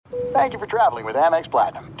Thank you for traveling with Amex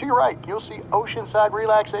Platinum. To your right, you'll see oceanside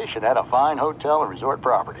relaxation at a fine hotel and resort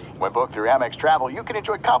property. When booked through Amex Travel, you can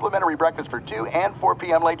enjoy complimentary breakfast for 2 and 4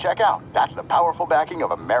 p.m. late checkout. That's the powerful backing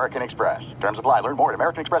of American Express. Terms apply. Learn more at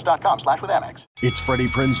americanexpress.com/withAmex. It's Freddie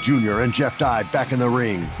Prinze Jr. and Jeff Dye back in the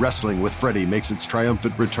ring. Wrestling with Freddie makes its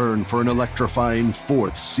triumphant return for an electrifying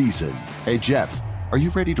 4th season. Hey, Jeff, are you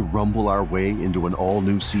ready to rumble our way into an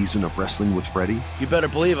all-new season of Wrestling with Freddie? You better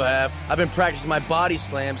believe I have. I've been practicing my body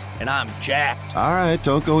slams, and I'm jacked. All right,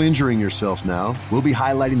 don't go injuring yourself now. We'll be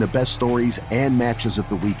highlighting the best stories and matches of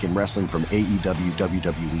the week in wrestling from AEW,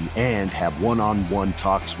 WWE, and have one-on-one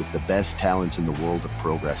talks with the best talents in the world of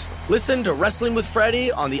pro wrestling. Listen to Wrestling with Freddie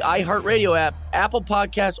on the iHeartRadio app, Apple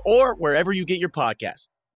Podcasts, or wherever you get your podcasts.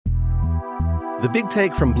 The Big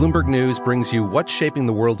Take from Bloomberg News brings you what's shaping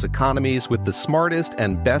the world's economies with the smartest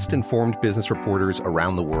and best-informed business reporters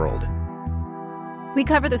around the world. We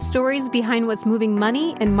cover the stories behind what's moving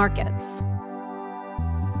money and markets,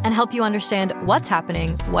 and help you understand what's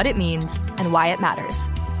happening, what it means, and why it matters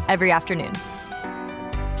every afternoon.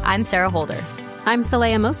 I'm Sarah Holder. I'm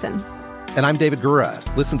Saleha Mohsin. And I'm David Gura.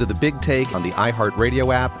 Listen to The Big Take on the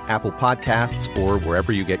iHeartRadio app, Apple Podcasts, or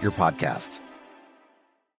wherever you get your podcasts.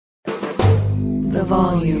 The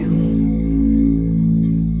Volume.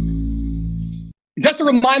 Just a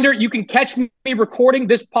reminder, you can catch me recording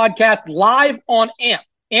this podcast live on AMP.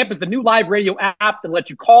 AMP is the new live radio app that lets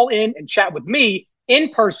you call in and chat with me in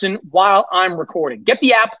person while I'm recording. Get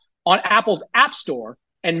the app on Apple's App Store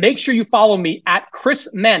and make sure you follow me at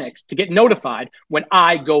Chris Mannix to get notified when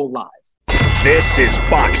I go live. This is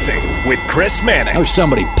Boxing with Chris Mannix. Oh,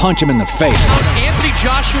 somebody punch him in the face. Anthony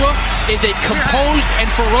Joshua is a composed and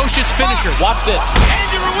ferocious finisher. Watch this.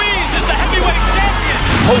 Andy Ruiz is the heavyweight champion.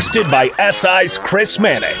 Hosted by SI's Chris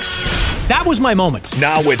Mannix. That was my moment.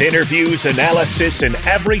 Now with interviews, analysis, and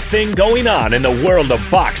everything going on in the world of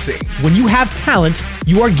boxing. When you have talent,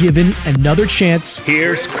 you are given another chance.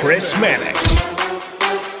 Here's Chris Mannix.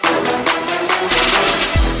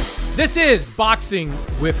 This is Boxing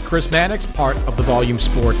with Chris Mannix, part of the Volume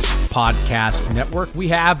Sports Podcast Network. We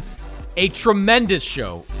have a tremendous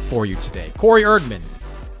show for you today. Corey Erdman,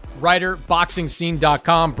 writer,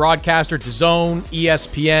 BoxingScene.com, broadcaster, DAZN,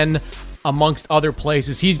 ESPN, amongst other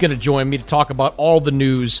places. He's going to join me to talk about all the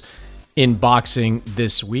news in boxing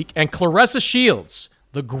this week. And Claressa Shields,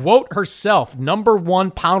 the GWOAT herself,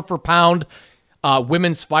 #1 pound-for-pound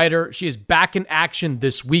women's fighter. She is back in action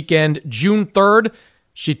this weekend, June 3rd.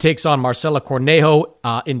 She takes on Marcela Cornejo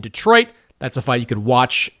in Detroit. That's a fight you could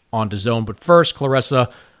watch on DAZN. But first,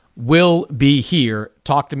 Claressa will be here.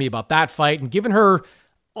 Talk to me about that fight and given her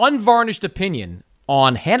unvarnished opinion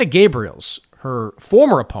on Hannah Gabriels, her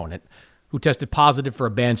former opponent, who tested positive for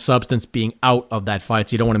a banned substance, being out of that fight.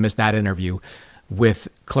 So you don't want to miss that interview with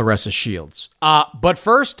Claressa Shields. But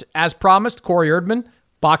first, as promised, Corey Erdman,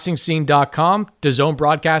 BoxingScene.com, DAZN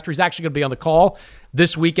broadcaster. He's actually going to be on the call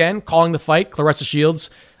this weekend, calling the fight, Claressa Shields,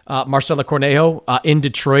 Marcela Cornejo in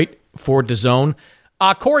Detroit for DAZN.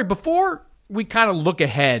 Corey, before we kind of look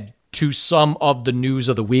ahead to some of the news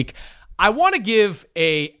of the week, I want to give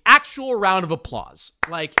a actual round of applause.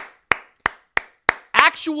 Like,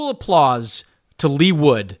 actual applause to Leigh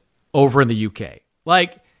Wood over in the UK.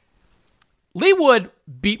 Like, Leigh Wood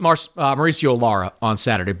beat Mauricio Lara on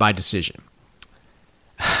Saturday by decision.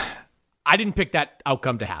 I didn't pick that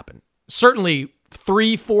outcome to happen. Certainly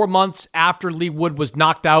 3-4 months after Leigh Wood was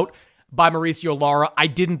knocked out by Mauricio Lara, I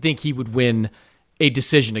didn't think he would win a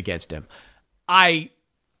decision against him. I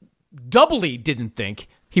doubly didn't think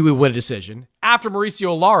he would win a decision after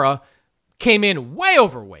Mauricio Lara came in way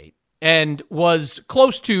overweight and was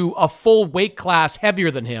close to a full weight class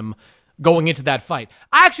heavier than him going into that fight.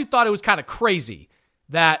 I actually thought it was kind of crazy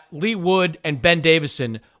that Leigh Wood and Ben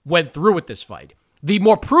Davison went through with this fight. The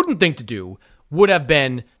more prudent thing to do would have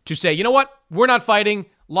been to say, you know what? We're not fighting.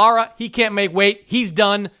 Lara, he can't make weight. He's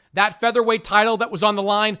done. That featherweight title that was on the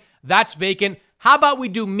line, that's vacant. How about we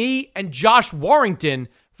do me and Josh Warrington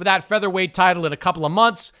for that featherweight title in a couple of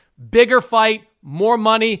months? Bigger fight, more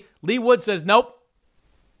money. Leigh Wood says, nope,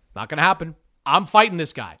 not going to happen. I'm fighting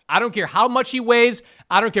this guy. I don't care how much he weighs.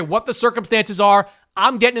 I don't care what the circumstances are.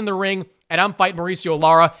 I'm getting in the ring, and I'm fighting Mauricio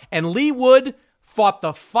Lara. And Leigh Wood fought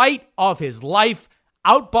the fight of his life,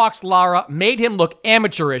 outboxed Lara, made him look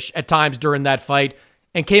amateurish at times during that fight,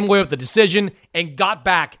 and came away with the decision and got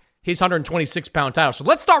back his 126-pound title. So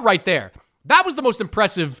let's start right there. That was the most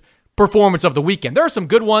impressive performance of the weekend. There are some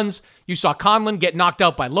good ones. You saw Conlon get knocked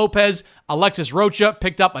out by Lopez. Alexis Rocha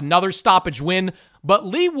picked up another stoppage win. But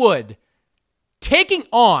Leigh Wood taking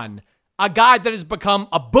on a guy that has become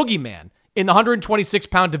a boogeyman in the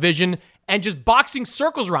 126-pound division and just boxing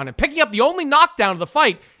circles around him, picking up the only knockdown of the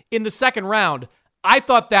fight in the second round, I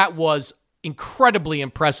thought that was incredibly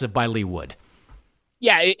impressive by Lee Wood.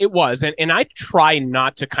 Yeah, it was. And I try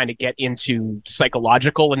not to kind of get into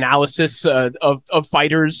psychological analysis of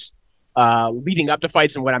fighters leading up to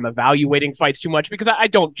fights and when I'm evaluating fights too much, because I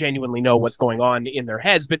don't genuinely know what's going on in their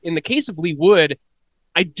heads. But in the case of Lee Wood,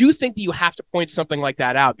 I do think that you have to point something like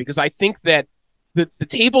that out, because I think that the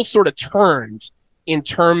table sort of turned in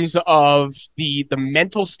terms of the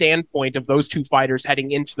mental standpoint of those two fighters heading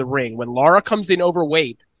into the ring. When Lara comes in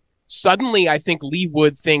overweight, suddenly I think Lee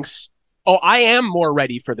Wood thinks, oh, I am more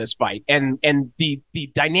ready for this fight. And the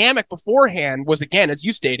dynamic beforehand was, again, as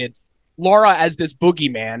you stated, Lara as this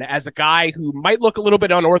boogeyman, as a guy who might look a little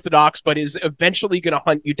bit unorthodox, but is eventually going to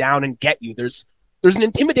hunt you down and get you. There's an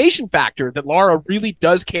intimidation factor that Lara really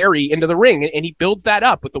does carry into the ring, and he builds that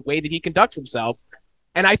up with the way that he conducts himself.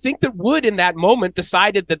 And I think that Wood in that moment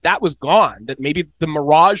decided that that was gone, that maybe the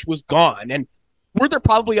mirage was gone. And were there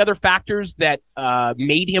probably other factors that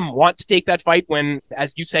made him want to take that fight when,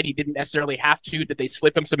 as you said, he didn't necessarily have to? Did they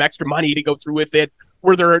slip him some extra money to go through with it?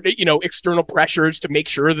 Were there, external pressures to make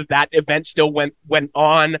sure that that event still went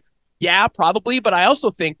on? Yeah, probably. But I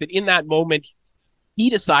also think that in that moment, he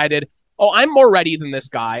decided, oh, I'm more ready than this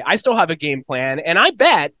guy. I still have a game plan. And I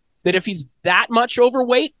bet that if he's that much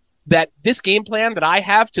overweight, that this game plan that I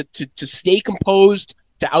have to stay composed,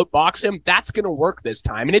 to outbox him, that's going to work this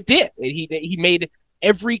time. And it did. He made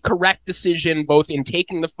every correct decision, both in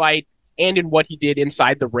taking the fight and in what he did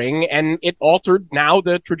inside the ring. And it altered now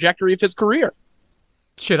the trajectory of his career.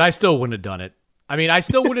 Shit, I still wouldn't have done it. I mean, I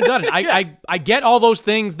still would have done it. I get all those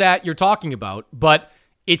things that you're talking about, but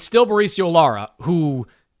it's still Mauricio Lara who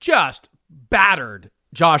just battered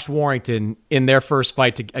Josh Warrington in their first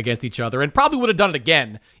fight against each other, and probably would have done it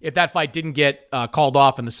again if that fight didn't get called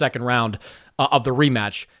off in the second round of the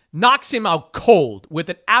rematch. Knocks him out cold with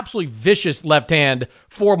an absolutely vicious left hand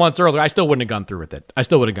 4 months earlier. I still wouldn't have gone through with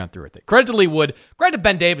it. Credit to Lee Wood. Credit to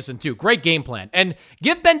Ben Davison, too. Great game plan. And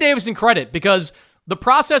give Ben Davison credit, because the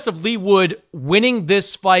process of Lee Wood winning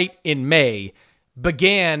this fight in May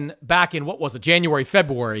began back in, January,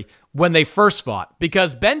 February, when they first fought.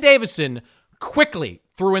 Because Ben Davison quickly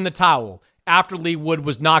threw in the towel after Lee Wood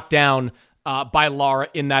was knocked down by Lara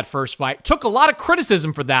in that first fight. Took a lot of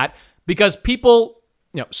criticism for that, because people,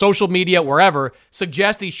 social media, wherever,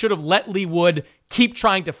 suggest he should have let Lee Wood keep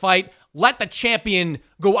trying to fight, let the champion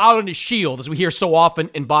go out on his shield, as we hear so often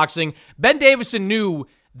in boxing. Ben Davison knew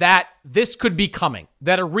that this could be coming,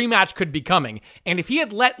 that a rematch could be coming. And if he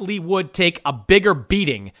had let Lee Wood take a bigger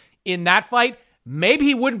beating in that fight, maybe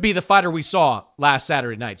he wouldn't be the fighter we saw last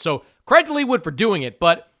Saturday night. So credit to Lee Wood for doing it,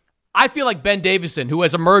 but I feel like Ben Davison, who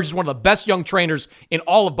has emerged as one of the best young trainers in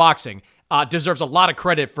all of boxing, deserves a lot of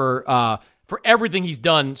credit for everything he's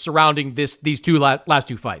done surrounding these last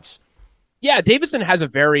two fights. Yeah, Davison has a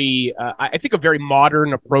very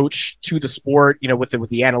modern approach to the sport, with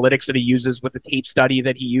the analytics that he uses, with the tape study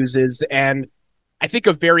that he uses, and I think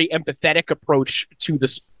a very empathetic approach to the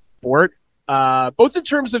sport, both in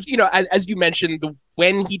terms of, as you mentioned,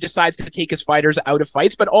 when he decides to take his fighters out of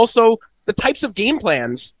fights, but also the types of game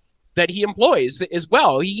plans that he employs as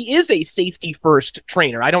well. He is a safety-first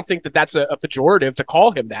trainer. I don't think that that's a pejorative to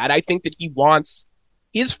call him that. I think that he wants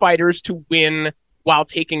his fighters to win while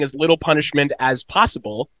taking as little punishment as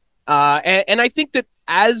possible. And I think that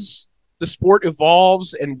as the sport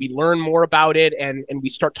evolves and we learn more about it and we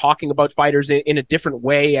start talking about fighters in a different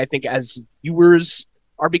way, I think as viewers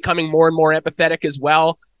are becoming more and more empathetic as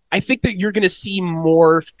well, I think that you're going to see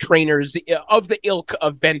more trainers of the ilk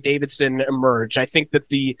of Ben Davison emerge. I think that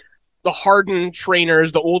the hardened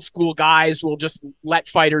trainers, the old school guys, will just let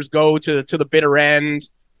fighters go to the bitter end.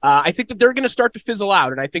 I think that they're going to start to fizzle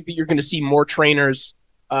out, and I think that you're going to see more trainers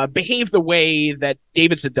behave the way that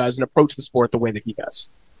Davison does and approach the sport the way that he does.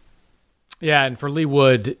 Yeah, and for Lee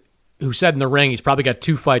Wood, who said in the ring he's probably got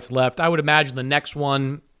 2 fights left, I would imagine the next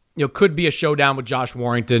one could be a showdown with Josh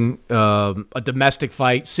Warrington, a domestic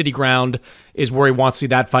fight. City Ground is where he wants to see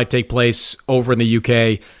that fight take place over in the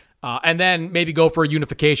UK. And then maybe go for a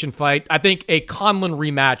unification fight. I think a Conlon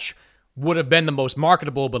rematch would have been the most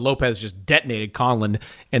marketable, but Lopez just detonated Conlon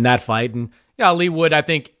in that fight. And Lee Wood, I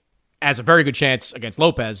think, has a very good chance against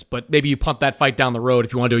Lopez, but maybe you punt that fight down the road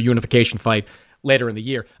if you want to do a unification fight later in the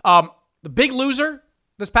year. The big loser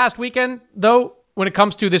this past weekend, though, when it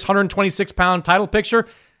comes to this 126-pound title picture,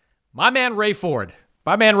 my man Ray Ford.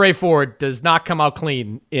 My man Ray Ford does not come out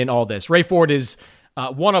clean in all this. Ray Ford is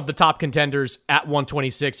one of the top contenders at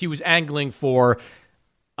 126. He was angling for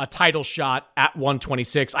a title shot at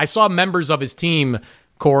 126. I saw members of his team,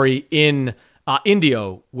 Corey, in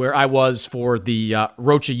Indio, where I was for the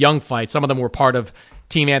Rocha Young fight. Some of them were part of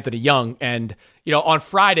Team Anthony Young. And, on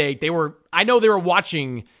Friday, I know they were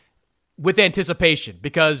watching with anticipation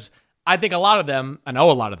because I think I know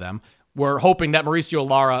a lot of them, were hoping that Mauricio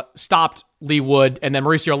Lara stopped Lee Wood, and then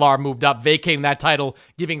Mauricio Lara moved up, vacating that title,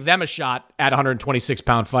 giving them a shot at a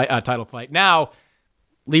 126-pound title fight. Now,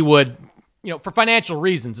 Lee Wood, for financial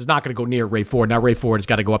reasons, is not going to go near Ray Ford. Now, Ray Ford has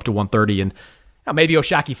got to go up to 130, and maybe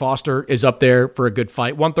O'Shaquie Foster is up there for a good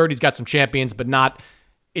fight. 130's got some champions, but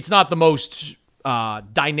it's not the most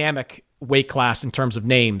dynamic weight class in terms of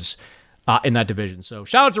names in that division. So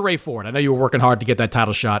shout out to Ray Ford. I know you were working hard to get that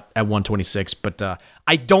title shot at 126, but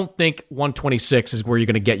I don't think 126 is where you're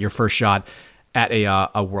going to get your first shot at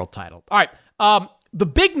a world title. All right. The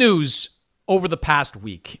big news over the past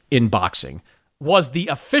week in boxing was the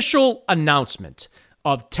official announcement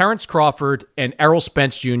of Terrence Crawford and Errol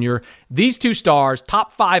Spence Jr. These two stars,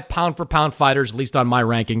 top 5 pound-for-pound fighters, at least on my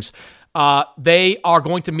rankings. They are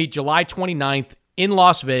going to meet July 29th in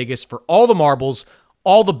Las Vegas for all the marbles,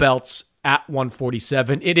 all the belts at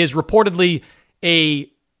 147. It is reportedly a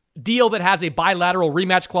deal that has a bilateral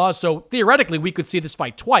rematch clause, so theoretically we could see this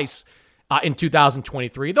fight twice in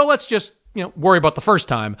 2023, though let's just worry about the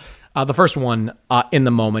first one in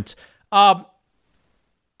the moment. I'll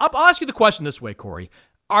ask you the question this way, Corey.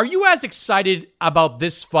 Are you as excited about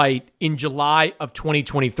this fight in July of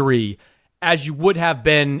 2023 as you would have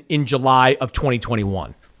been in July of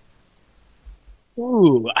 2021?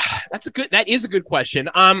 Ooh, that is a good question.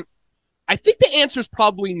 I think the answer is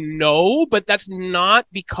probably no, but that's not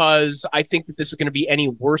because I think that this is going to be any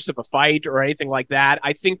worse of a fight or anything like that.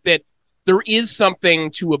 I think that there is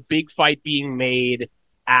something to a big fight being made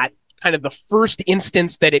at kind of the first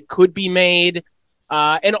instance that it could be made.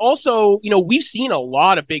 And also, we've seen a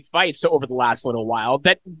lot of big fights over the last little while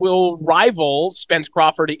that will rival Spence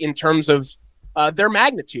Crawford in terms of their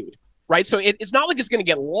magnitude, right? So it's not like it's going to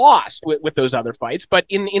get lost with those other fights, but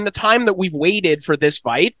in the time that we've waited for this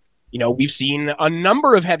fight, we've seen a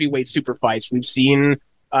number of heavyweight super fights. We've seen,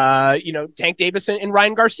 Tank Davis and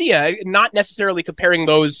Ryan Garcia, not necessarily comparing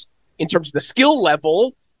those in terms of the skill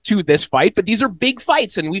level to this fight, but these are big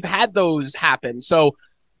fights and we've had those happen. So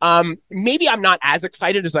maybe I'm not as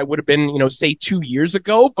excited as I would have been, say 2 years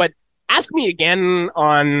ago, but ask me again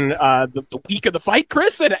on the week of the fight,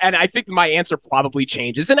 Chris, and I think my answer probably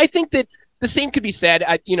changes. And I think that the same could be said.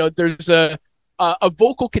 There's a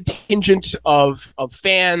vocal contingent of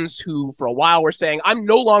fans who for a while were saying, I'm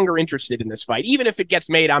no longer interested in this fight. Even if it gets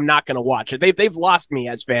made, I'm not going to watch it. They've lost me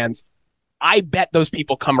as fans. I bet those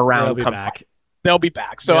people come around. They'll be back. They'll be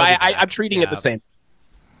back. So I'm treating it the same.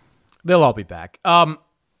 They'll all be back.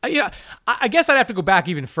 Yeah, I guess I'd have to go back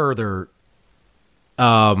even further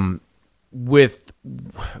with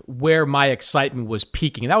where my excitement was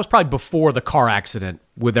peaking. And that was probably before the car accident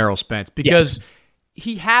with Errol Spence, because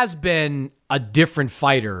he has been a different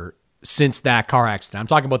fighter since that car accident. I'm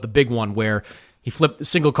talking about the big one where he flipped the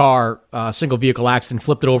single vehicle accident,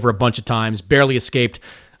 flipped it over a bunch of times, barely escaped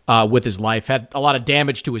with his life, had a lot of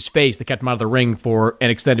damage to his face that kept him out of the ring for an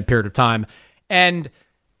extended period of time. And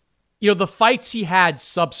the fights he had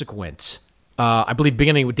subsequent, I believe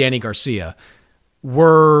beginning with Danny Garcia,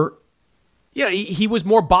 were, he was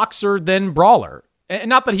more boxer than brawler. And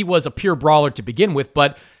not that he was a pure brawler to begin with,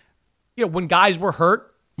 but, when guys were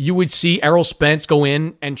hurt, you would see Errol Spence go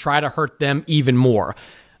in and try to hurt them even more.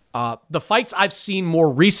 The fights I've seen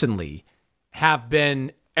more recently have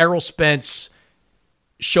been Errol Spence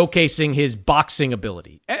showcasing his boxing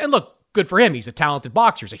ability. And look, good for him. He's a talented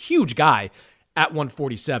boxer. He's a huge guy at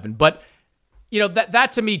 147. But,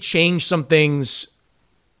 that to me changed some things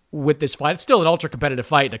with this fight. It's still an ultra-competitive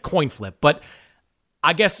fight, a coin flip. But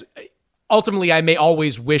I guess ultimately I may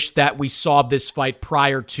always wish that we saw this fight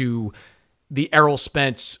prior to the Errol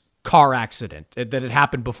Spence car accident, that it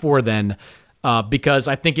happened before then, because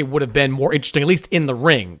I think it would have been more interesting, at least in the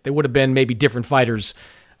ring. There would have been maybe different fighters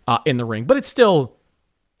in the ring. But it's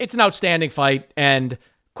an outstanding fight. And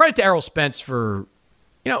credit to Errol Spence for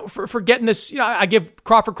getting this. I give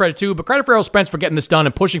Crawford credit too, but credit for Errol Spence for getting this done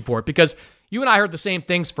and pushing for it, because you and I heard the same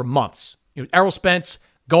things for months. Errol Spence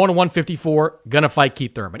going to 154, gonna fight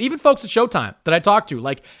Keith Thurman. Even folks at Showtime that I talked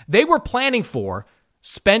to, they were planning for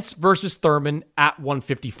Spence versus Thurman at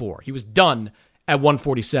 154. He was done at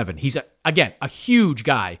 147. He's, again, a huge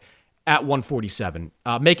guy at 147.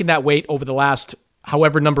 Making that weight over the last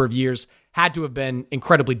however number of years had to have been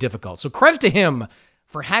incredibly difficult. So credit to him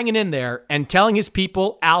for hanging in there and telling his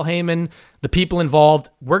people, Al Heyman, the people involved,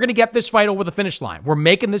 we're going to get this fight over the finish line. We're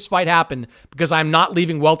making this fight happen because I'm not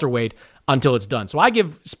leaving welterweight until it's done. So I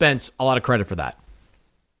give Spence a lot of credit for that.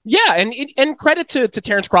 Yeah, and credit to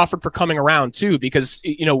Terrence Crawford for coming around too, because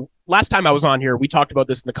last time I was on here, we talked about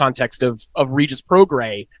this in the context of Regis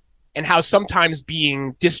Prograis, and how sometimes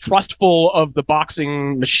being distrustful of the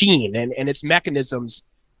boxing machine and its mechanisms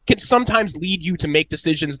can sometimes lead you to make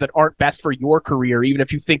decisions that aren't best for your career, even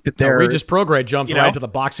if you think that they're... Regis Prograis jumped right to the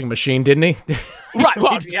boxing machine, didn't he? Right.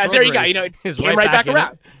 Well, yeah, there you go. It came right back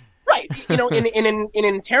around. Right.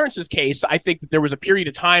 In Terrence's case, I think that there was a period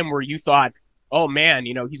of time where you thought, oh man,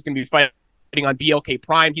 he's going to be fighting on BLK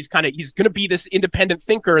Prime. He's going to be this independent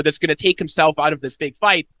thinker that's going to take himself out of this big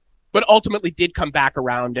fight, but ultimately did come back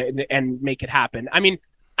around and make it happen. I mean,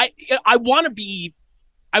 I want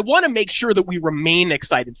to make sure that we remain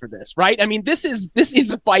excited for this, right? I mean, this is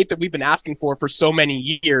a fight that we've been asking for so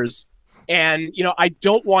many years. And, I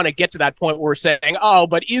don't want to get to that point where we're saying, oh,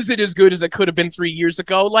 but is it as good as it could have been 3 years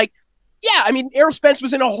ago? Like, yeah, I mean, Errol Spence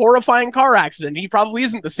was in a horrifying car accident. He probably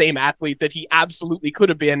isn't the same athlete that he absolutely could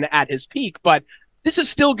have been at his peak, but this is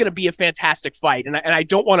still going to be a fantastic fight. And I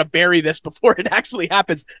don't want to bury this before it actually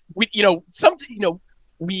happens. We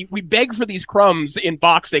beg for these crumbs in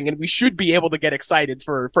boxing, and we should be able to get excited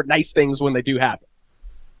for nice things when they do happen.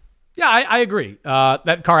 Yeah, I agree.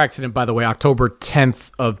 That car accident, by the way, October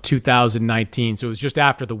 10th of 2019. So it was just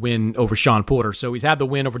after the win over Sean Porter. So he's had the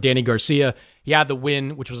win over Danny Garcia. He had the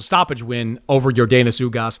win, which was a stoppage win, over Yordenis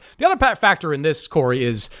Ugas. The other factor in this, Corey,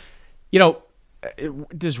 is,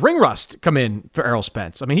 does ring rust come in for Errol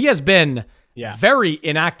Spence? I mean, he has been very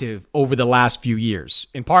inactive over the last few years,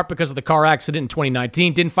 in part because of the car accident in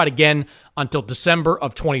 2019. Didn't fight again until December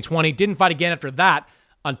of 2020. Didn't fight again after that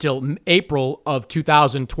until April of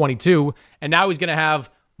 2022. And now he's going to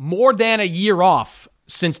have more than a year off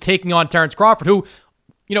since taking on Terrence Crawford, who,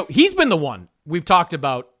 he's been the one we've talked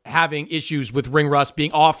about having issues with ring rust,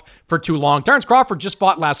 being off for too long. Terrence Crawford just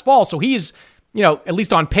fought last fall, so he's, at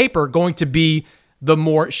least on paper, going to be the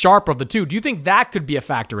more sharp of the two. Do you think that could be a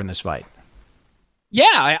factor in this fight?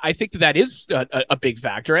 Yeah, I think that is a big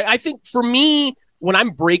factor. I think for me, when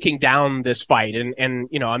I'm breaking down this fight, and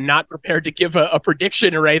I'm not prepared to give a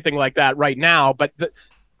prediction or anything like that right now, but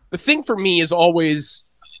the thing for me is always,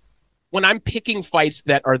 when I'm picking fights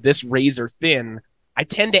that are this razor thin, I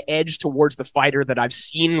tend to edge towards the fighter that I've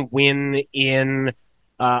seen win in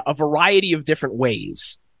a variety of different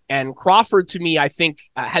ways. And Crawford, to me, I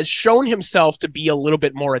think has shown himself to be a little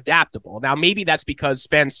bit more adaptable. Now, maybe that's because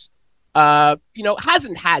Spence,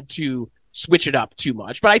 hasn't had to switch it up too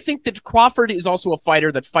much. But I think that Crawford is also a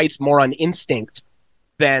fighter that fights more on instinct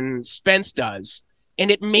than Spence does. And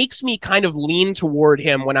it makes me kind of lean toward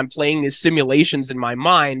him when I'm playing these simulations in my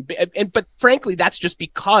mind. But frankly, that's just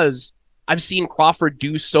because I've seen Crawford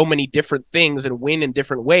do so many different things and win in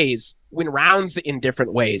different ways, win rounds in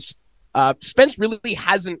different ways. Spence really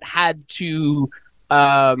hasn't had to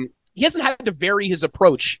vary his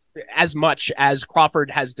approach as much as Crawford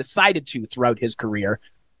has decided to throughout his career.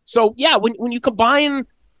 So yeah, when you combine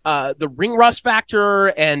the ring rust factor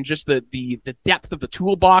and just the depth of the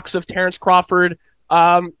toolbox of Terrence Crawford,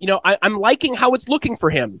 I'm liking how it's looking for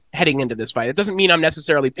him heading into this fight. It doesn't mean I'm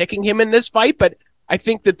necessarily picking him in this fight, but I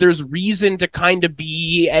think that there's reason to kind of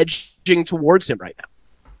be edging towards him right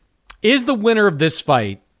now. Is the winner of this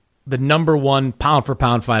fight the number one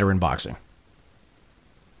pound-for-pound fighter in boxing?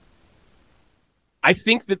 I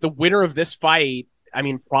think that the winner of this fight,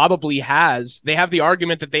 probably has. They have the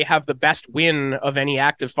argument that they have the best win of any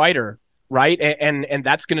active fighter, right? And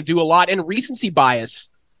that's going to do a lot. And recency bias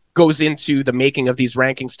goes into the making of these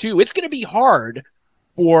rankings too. It's going to be hard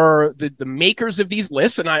for the makers of these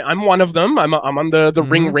lists, and I'm one of them. I'm on the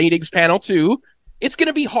ring ratings panel too. It's going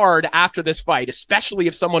to be hard after this fight, especially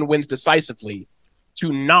if someone wins decisively,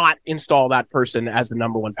 to not install that person as the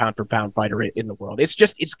number one pound-for-pound fighter in the world. It's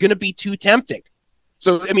going to be too tempting.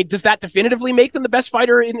 So, does that definitively make them the best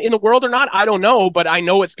fighter in the world or not? I don't know, but I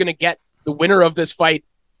know it's going to get the winner of this fight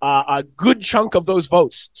a good chunk of those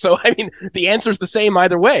votes. So, the answer's the same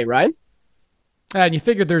either way, right? And you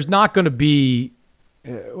figure there's not going to be,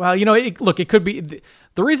 it could be,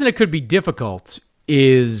 the reason it could be difficult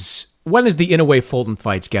is, when is the Inoue Fulton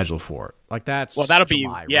fight scheduled for? That'll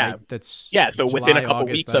July, be, right? That's so July, within a couple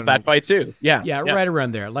August, weeks of that fight too. Yeah, right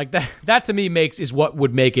around there. That to me is what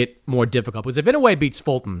would make it more difficult. Because if Inoue beats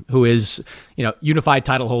Fulton, who is, unified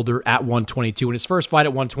title holder at 122, in his first fight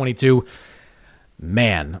at 122,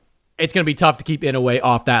 man, it's going to be tough to keep Inoue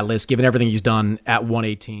off that list, given everything he's done at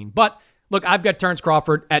 118. But look, I've got Terrence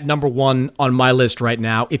Crawford at number one on my list right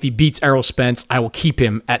now. If he beats Errol Spence, I will keep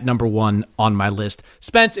him at number one on my list.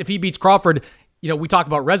 Spence, if he beats Crawford, we talk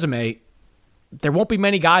about resume. There won't be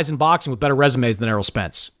many guys in boxing with better resumes than Errol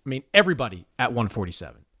Spence. Everybody at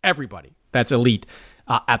 147. Everybody that's elite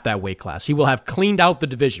at that weight class. He will have cleaned out the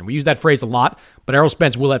division. We use that phrase a lot, but Errol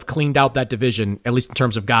Spence will have cleaned out that division, at least in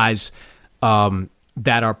terms of guys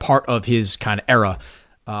that are part of his kind of era.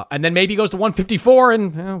 And then maybe he goes to 154,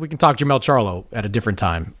 and we can talk Jermell Charlo at a different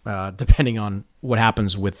time, depending on what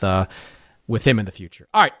happens with him in the future.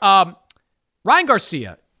 All right, Ryan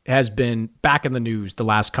Garcia has been back in the news the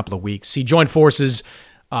last couple of weeks. He joined forces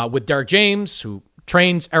with Derek James, who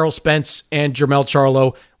trains Errol Spence and Jermell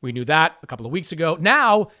Charlo. We knew that a couple of weeks ago.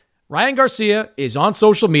 Now, Ryan Garcia is on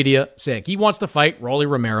social media saying he wants to fight Rolly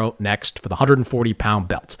Romero next for the 140-pound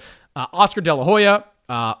belt. Oscar De La Hoya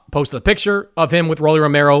posted a picture of him with Rolly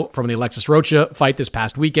Romero from the Alexis Rocha fight this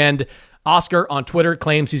past weekend. Oscar on Twitter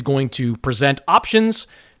claims he's going to present options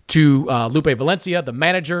to Lupe Valencia, the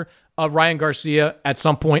manager of Ryan Garcia, at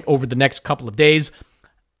some point over the next couple of days.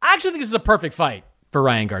 I actually think this is a perfect fight for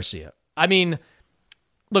Ryan Garcia. I mean,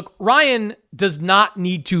 look, Ryan does not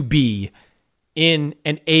need to be in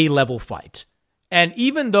an A-level fight. And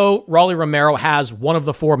even though Rolly Romero has one of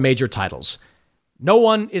the 4 major titles, no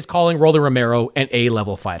one is calling Rolly Romero an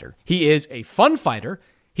A-level fighter. He is a fun fighter.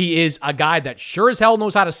 He is a guy that sure as hell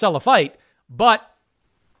knows how to sell a fight, but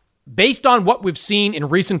based on what we've seen in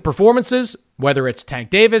recent performances, whether it's Tank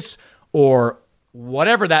Davis or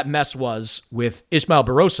whatever that mess was with Ismael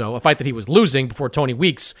Barroso, a fight that he was losing before Tony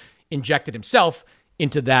Weeks injected himself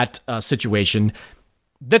into that situation,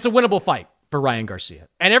 that's a winnable fight for Ryan Garcia.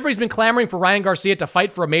 And everybody's been clamoring for Ryan Garcia to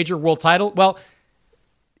fight for a major world title. Well,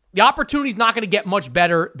 the opportunity's not going to get much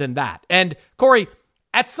better than that. And Corey,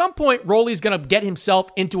 at some point, Rolly's going to get himself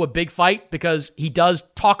into a big fight because he does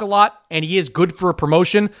talk a lot and he is good for a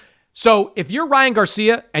promotion. So if you're Ryan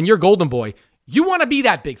Garcia and you're Golden Boy, you want to be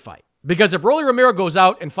that big fight. Because if Rolly Romero goes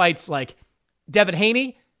out and fights like Devin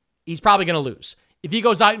Haney, he's probably going to lose. If he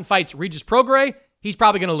goes out and fights Regis Prograis, he's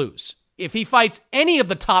probably going to lose. If he fights any of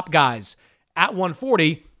the top guys at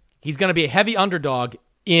 140, he's going to be a heavy underdog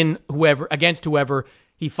against whoever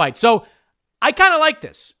he fights. So I kind of like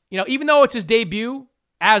this. Even though it's his debut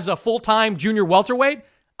as a full-time junior welterweight,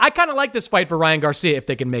 I kind of like this fight for Ryan Garcia if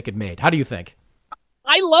they can make it made. How do you think?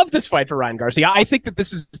 I love this fight for Ryan Garcia. I think that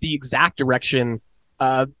this is the exact direction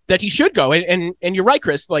that he should go. And you're right,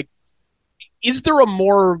 Chris. Like, is there a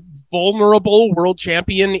more vulnerable world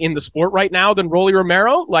champion in the sport right now than Rolly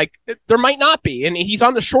Romero? Like, there might not be. And he's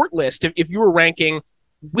on the short list. If you were ranking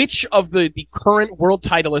which of the current world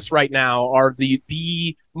titleists right now are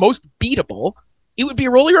the most beatable, it would be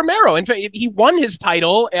Rolly Romero. In fact, he won his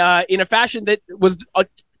title in a fashion that was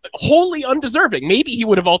wholly undeserving. Maybe he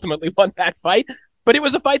would have ultimately won that fight, but it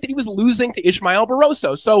was a fight that he was losing to Ismael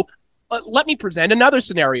Barroso. So let me present another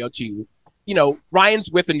scenario to you.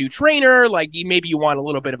 Ryan's with a new trainer. Like, maybe you want a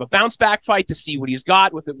little bit of a bounce back fight to see what he's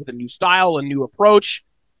got with a new style, a new approach.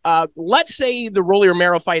 Let's say the Rolly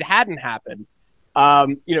Romero fight hadn't happened.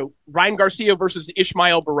 Ryan Garcia versus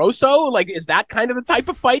Ismael Barroso. Like, is that kind of the type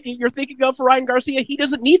of fight you're thinking of for Ryan Garcia? He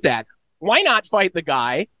doesn't need that. Why not fight the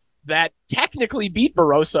guy that technically beat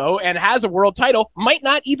Barroso and has a world title? Might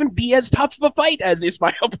not even be as tough of a fight as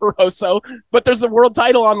Ismael Barroso, but there's a world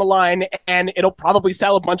title on the line and it'll probably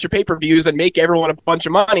sell a bunch of pay-per-views and make everyone a bunch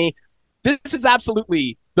of money. This is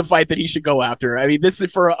absolutely the fight that he should go after. I mean, this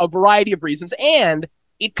is for a variety of reasons, and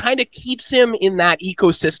it kind of keeps him in that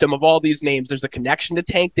ecosystem of all these names. There's a connection to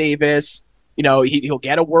Tank Davis. He'll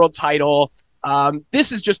get a world title.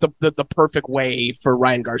 This is just the perfect way for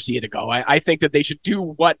Ryan Garcia to go. I think that they should do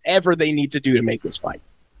whatever they need to do to make this fight.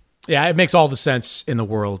 Yeah, it makes all the sense in the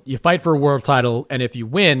world. You fight for a world title, and if you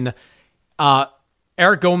win,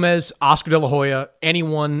 Eric Gomez, Oscar De La Hoya,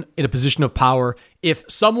 anyone in a position of power, if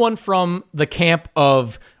someone from the camp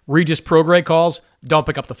of Regis Prograis calls, don't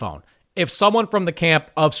pick up the phone. If someone from the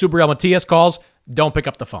camp of Subriel Matias calls, don't pick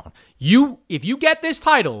up the phone. If you get this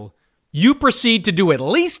title, you proceed to do at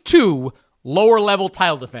least 2 lower-level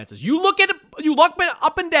title defenses. You look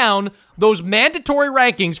up and down those mandatory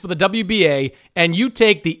rankings for the WBA, and you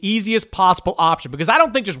take the easiest possible option, because I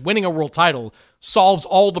don't think just winning a world title solves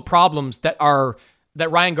all the problems that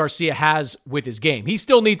Ryan Garcia has with his game. He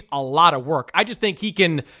still needs a lot of work. I just think he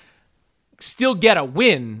can still get a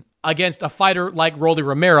win against a fighter like Rolly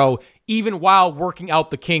Romero, even while working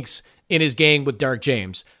out the kinks in his game with Derek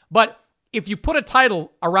James. But if you put a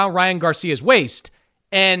title around Ryan Garcia's waist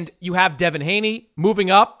and you have Devin Haney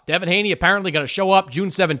moving up, Devin Haney apparently going to show up June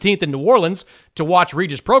 17th in New Orleans to watch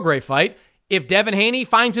Regis Prograis fight. If Devin Haney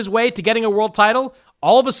finds his way to getting a world title,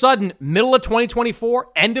 all of a sudden, middle of 2024,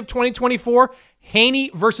 end of 2024,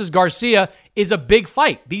 Haney versus Garcia is a big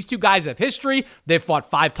fight. These two guys have history. They've fought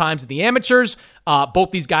 5 times in the amateurs.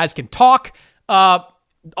 Both these guys can talk.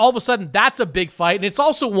 All of a sudden, that's a big fight. And it's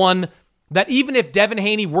also one that even if Devin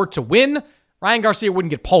Haney were to win, Ryan Garcia wouldn't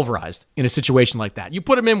get pulverized in a situation like that. You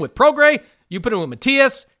put him in with Prograis, you put him with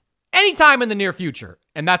Matias, anytime in the near future,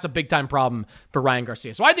 and that's a big-time problem for Ryan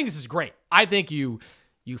Garcia. So I think this is great. I think you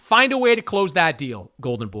You find a way to close that deal,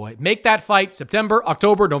 Golden Boy. Make that fight September,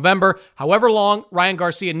 October, November, however long Ryan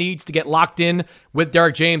Garcia needs to get locked in with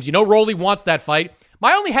Derek James. You know Rolly wants that fight.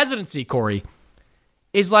 My only hesitancy, Corey,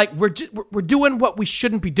 is like we're doing what we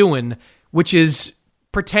shouldn't be doing, which is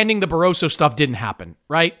pretending the Barroso stuff didn't happen,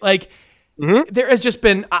 right? Like, there has just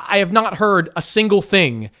been, I have not heard a single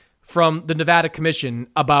thing from the Nevada Commission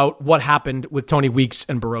about what happened with Tony Weeks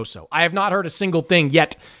and Barroso. I have not heard a single thing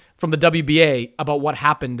yet from the WBA about what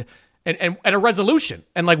happened and a resolution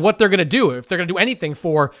and like what they're going to do, if they're going to do anything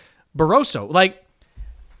for Barroso. Like,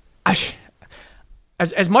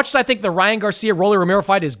 as much as I think the Ryan Garcia Rolly Romero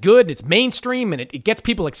fight is good, it's mainstream and it gets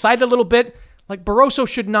people excited a little bit, like Barroso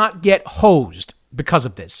should not get hosed because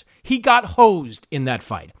of this. He got hosed in that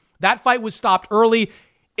fight. That fight was stopped early.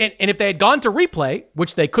 And if they had gone to replay,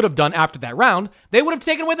 which they could have done after that round, they would have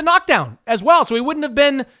taken away the knockdown as well. So he wouldn't have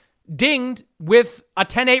been dinged with a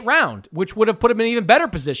 10-8 round, which would have put him in an even better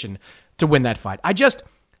position to win that fight. I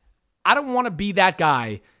don't want to be that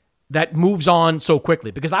guy that moves on so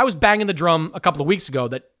quickly, because I was banging the drum a couple of weeks ago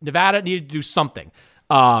that Nevada needed to do something.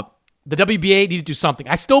 The WBA needed to do something.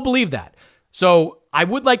 I still believe that. So I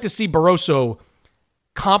would like to see Barroso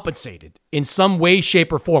compensated in some way,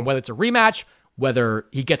 shape, or form, whether it's a rematch, whether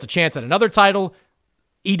he gets a chance at another title.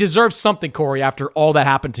 He deserves something, Corey, after all that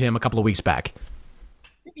happened to him a couple of weeks back.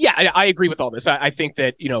 Yeah, I agree with all this. I think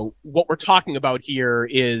that, what we're talking about here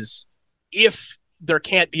is if there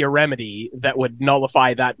can't be a remedy that would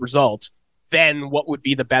nullify that result, then what would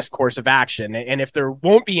be the best course of action? And if there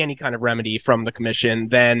won't be any kind of remedy from the commission,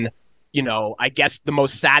 then, I guess the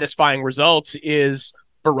most satisfying result is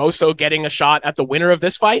Barroso getting a shot at the winner of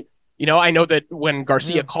this fight. I know that when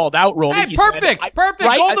Garcia called out Rolly, he perfect.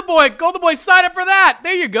 Right? Golden Boy, sign up for that.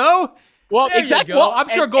 There you go. Well, exactly. Well, I'm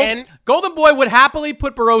sure Golden Boy would happily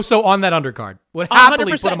put Barroso on that undercard. Would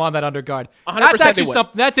happily 100%. Put him on that undercard. 100% that's actually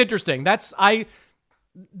something that's interesting.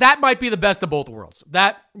 That might be the best of both worlds.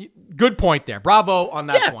 Good point there. Bravo on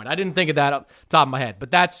that point. I didn't think of that up top of my head,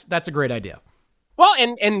 but that's a great idea. Well,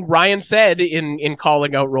 and Ryan said in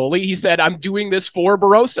calling out Rolly, he said, "I'm doing this for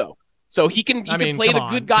Barroso." So he can play the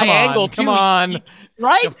good guy angle too. Come on.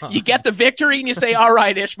 Right? You get the victory and you say, "All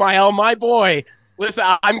right, Ishmael, my boy, listen,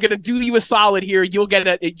 I'm going to do you a solid here.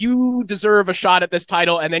 You deserve a shot at this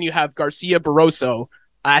title." And then you have Garcia Barroso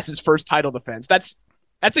as his first title defense. That's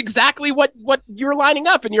exactly what you're lining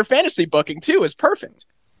up in your fantasy booking too. Is perfect.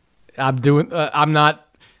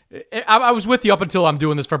 I was with you up until I'm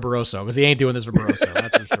doing this for Barroso, because he ain't doing this for Barroso.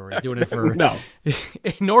 That's for sure. He's doing it for no.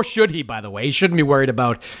 Nor should he, by the way. He shouldn't be worried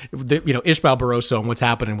about Ishmael Barroso and what's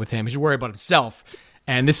happening with him. He should worry about himself.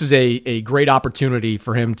 And this is a great opportunity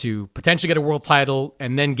for him to potentially get a world title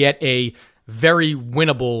and then get a very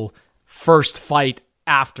winnable first fight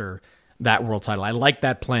after that world title. I like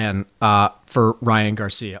that plan for Ryan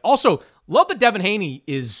Garcia. Also, love that Devin Haney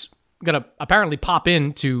is going to apparently pop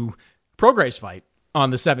into Prograis' fight on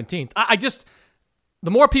the 17th.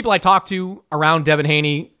 The more people I talk to around Devin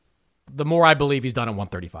Haney, the more I believe he's done at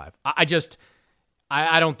 135.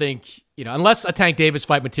 I don't think, unless a Tank Davis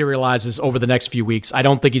fight materializes over the next few weeks, I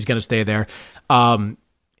don't think he's going to stay there.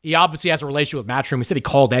 He obviously has a relationship with Matchroom. He said he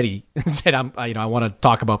called Eddie and said, I want to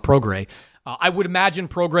talk about Prograis. I would imagine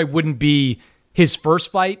Prograis wouldn't be his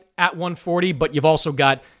first fight at 140, but you've also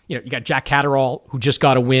got, you got Jack Catterall, who just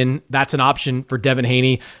got a win. That's an option for Devin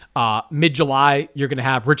Haney. Mid-July, you're going to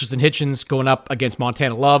have Richardson Hitchens going up against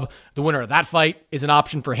Montana Love. The winner of that fight is an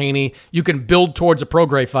option for Haney. You can build towards a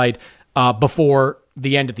Prograis fight before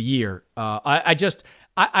the end of the year. I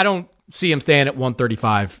don't see him staying at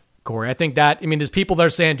 135, Corey. I think that, there's people that are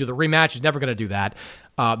saying do the rematch. He's never going to do that.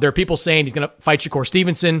 There are people saying he's going to fight Shakur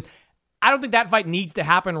Stevenson. I don't think that fight needs to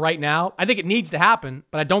happen right now. I think it needs to happen,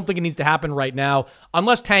 but I don't think it needs to happen right now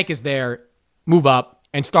unless Tank is there, move up,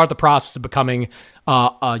 and start the process of becoming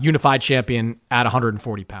a unified champion at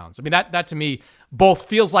 140 pounds. That to me both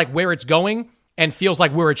feels like where it's going and feels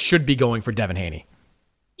like where it should be going for Devin Haney.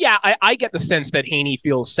 Yeah, I get the sense that Haney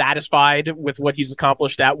feels satisfied with what he's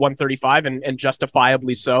accomplished at 135 and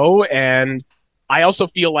justifiably so. And I also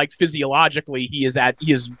feel like physiologically he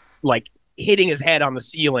is like hitting his head on the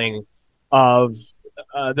ceiling of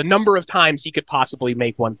the number of times he could possibly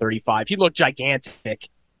make 135. He looked gigantic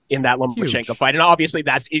in that Lomachenko fight. And obviously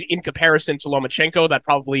that's in comparison to Lomachenko, that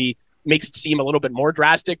probably makes it seem a little bit more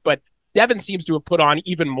drastic, but Devin seems to have put on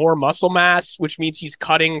even more muscle mass, which means he's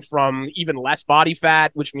cutting from even less body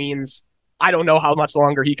fat, which means I don't know how much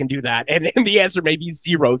longer he can do that. And the answer may be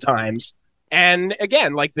 0 times. And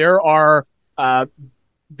again, like there are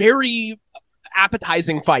very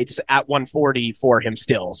appetizing fights at 140 for him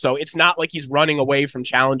still. So it's not like he's running away from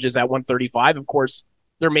challenges at 135. Of course,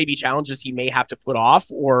 there may be challenges he may have to put off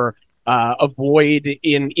or avoid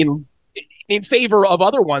in favor of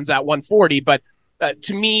other ones at 140. But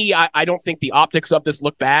to me, I don't think the optics of this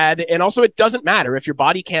look bad. And also, it doesn't matter. If your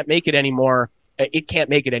body can't make it anymore, it can't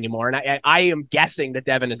make it anymore. And I am guessing that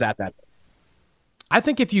Devin is at that. I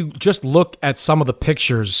think if you just look at some of the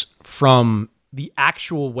pictures from the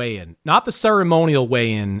actual weigh-in, not the ceremonial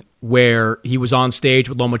weigh-in where he was on stage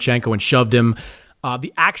with Lomachenko and shoved him,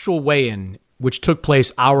 the actual weigh-in, which took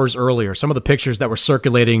place hours earlier, some of the pictures that were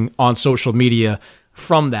circulating on social media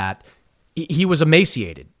from that, he was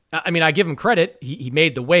emaciated. I mean, I give him credit. He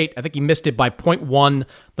made the weight. I think he missed it by 0.1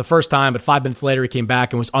 the first time, but 5 minutes later he came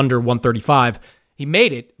back and was under 135. He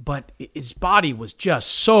made it, but his body was just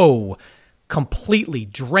so completely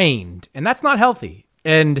drained, and that's not healthy.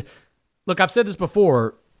 And look, I've said this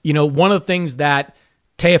before, one of the things that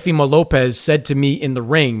Teofimo Lopez said to me in the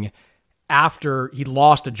ring after he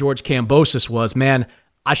lost to George Kambosos was, man,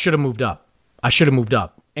 I should have moved up.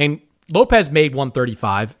 And Lopez made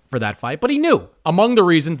 135 for that fight, but he knew among the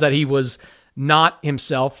reasons that he was not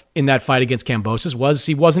himself in that fight against Kambosos was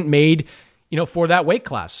he wasn't made, for that weight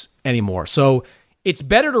class anymore. So it's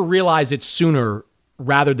better to realize it sooner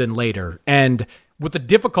rather than later. And with the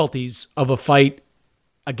difficulties of a fight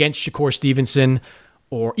against Shakur Stevenson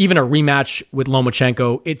or even a rematch with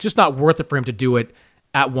Lomachenko, it's just not worth it for him to do it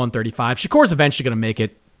at 135. Shakur's eventually going to make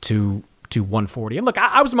it to 140. And look,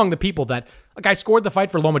 I was among the people that, I scored the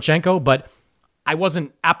fight for Lomachenko, but I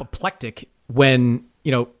wasn't apoplectic when,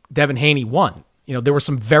 Devin Haney won. There were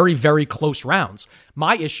some very, very close rounds.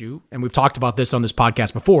 My issue, and we've talked about this on this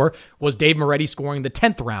podcast before, was Dave Moretti scoring the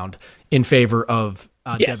 10th round in favor of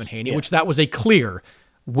Devin Haney, which that was a clear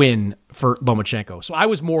win for Lomachenko. So I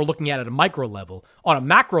was more looking at it at a micro level. On a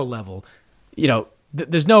macro level,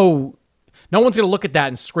 there's no one's going to look at that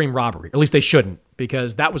and scream robbery. At least they shouldn't,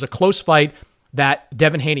 because that was a close fight that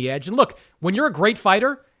Devin Haney edged. And look, when you're a great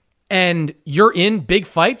fighter and you're in big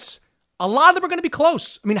fights, a lot of them are going to be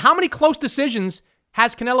close. I mean, how many close decisions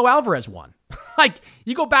has Canelo Alvarez won?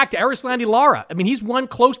 You go back to Erislandy Lara. I mean, he's won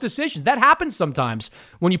close decisions. That happens sometimes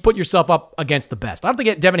when you put yourself up against the best. I don't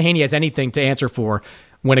think Devin Haney has anything to answer for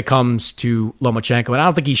when it comes to Lomachenko, and I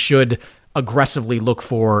don't think he should aggressively look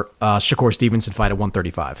for Shakur Stevenson fight at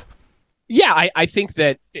 135. Yeah, I think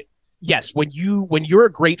that, yes, when you're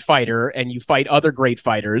a great fighter and you fight other great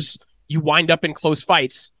fighters, you wind up in close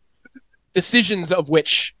fights, decisions of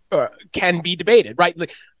which can be debated, right?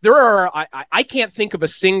 Like I can't think of a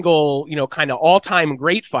single, kind of all-time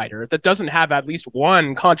great fighter that doesn't have at least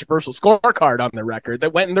one controversial scorecard on their record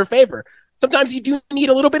that went in their favor. Sometimes you do need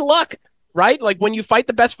a little bit of luck, right? Like when you fight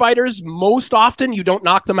the best fighters, most often you don't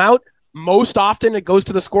knock them out. Most often it goes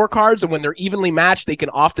to the scorecards, and when they're evenly matched, they can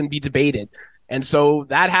often be debated. And so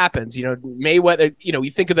that happens. Mayweather,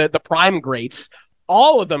 you think of the prime greats,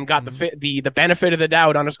 all of them got the benefit of the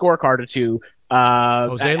doubt on a scorecard or two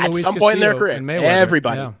Jose at Luis some point in their Castillo career. and Mayweather.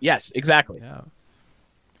 Everybody. Yeah. Yes, exactly. Yeah.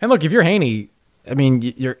 And look, if you're Haney, I mean,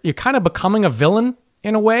 you're kind of becoming a villain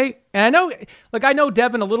in a way. And I know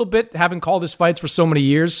Devin a little bit, having called his fights for so many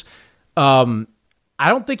years. I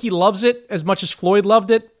don't think he loves it as much as Floyd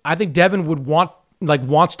loved it. I think Devin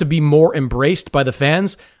wants to be more embraced by the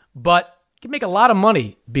fans, but you can make a lot of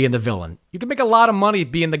money being the villain. You can make a lot of money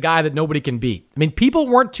being the guy that nobody can beat. I mean, people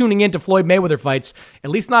weren't tuning into Floyd Mayweather fights, at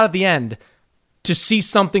least not at the end, to see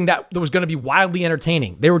something that was going to be wildly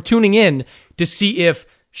entertaining. They were tuning in to see if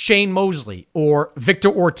Shane Mosley or Victor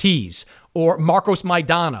Ortiz or Marcos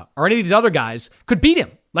Maidana or any of these other guys could beat him.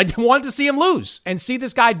 Like, they wanted to see him lose and see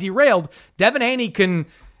this guy derailed. Devin Haney can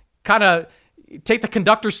kind of take the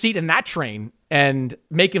conductor's seat in that train and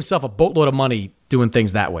make himself a boatload of money doing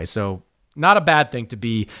things that way. So not a bad thing to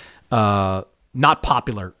be not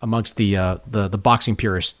popular amongst the boxing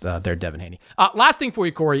purists there, Devin Haney. Last thing for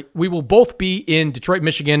you, Corey. We will both be in Detroit,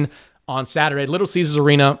 Michigan on Saturday, Little Caesars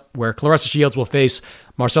Arena, where Claressa Shields will face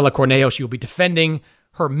Marcela Cornejo. She will be defending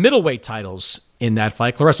her middleweight titles in that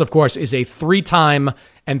fight. Claressa, of course, is a 3-time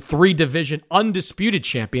and 3-division undisputed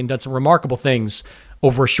champion, done some remarkable things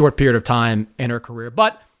over a short period of time in her career.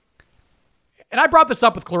 And I brought this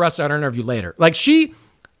up with Claressa in an interview later. Like, she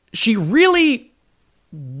really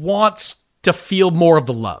wants to feel more of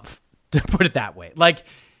the love, to put it that way. Like,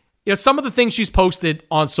 some of the things she's posted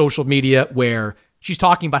on social media where she's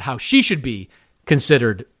talking about how she should be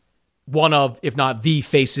considered one of, if not the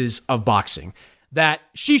faces of boxing, that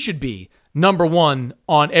she should be number one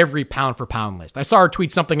on every pound-for-pound list. I saw her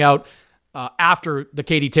tweet something out after the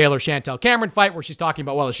Katie Taylor-Chantel Cameron fight where she's talking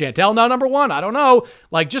about, well, is Chantel now number one? I don't know.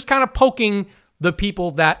 Like, just kind of poking the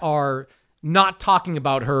people that are not talking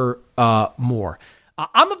about her more.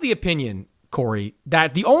 I'm of the opinion, Corey,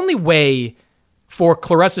 that the only way for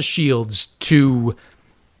Claressa Shields to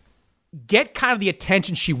get kind of the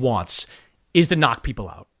attention she wants is to knock people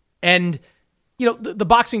out. And, you know, the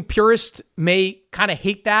boxing purist may kind of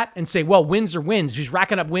hate that and say, well, wins are wins. She's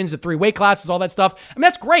racking up wins at 3 weight classes, all that stuff. I mean,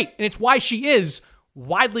 that's great. And it's why she is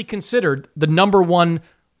widely considered the number one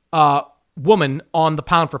woman on the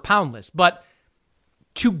pound for pound list. But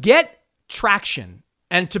to get traction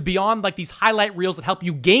and to be on like these highlight reels that help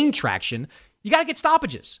you gain traction, you got to get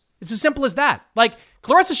stoppages. It's as simple as that. Like,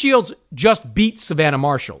 Claressa Shields just beat Savannah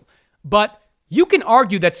Marshall. But you can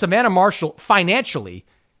argue that Savannah Marshall financially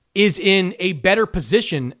is in a better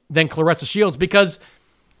position than Claressa Shields because,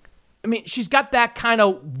 I mean, she's got that kind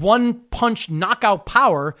of one-punch knockout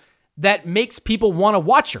power that makes people want to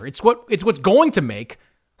watch her. It's what's going to make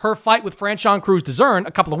her fight with Franchon Cruz-Dezurn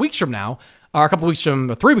a couple of weeks from now, or 3 weeks from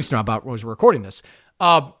now, about when we're recording this.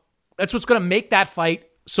 That's what's going to make that fight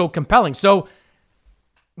so compelling. So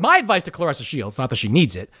my advice to Claressa Shields, not that she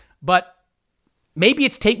needs it, but maybe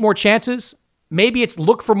it's take more chances. Maybe it's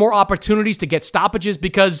look for more opportunities to get stoppages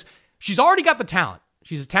because she's already got the talent.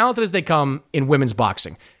 She's as talented as they come in women's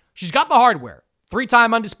boxing. She's got the hardware.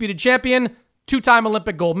 3-time undisputed champion, 2-time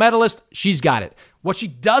Olympic gold medalist. She's got it. What she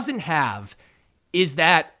doesn't have is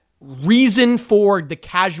that reason for the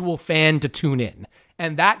casual fan to tune in.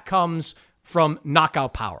 And that comes from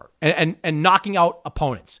knockout power and knocking out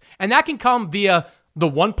opponents. And that can come via the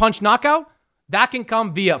one-punch knockout. That can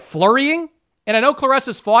come via flurrying. And I know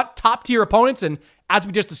Claressa's fought top-tier opponents, and as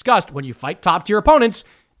we just discussed, when you fight top-tier opponents,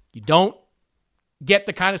 you don't get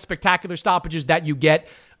the kind of spectacular stoppages that you get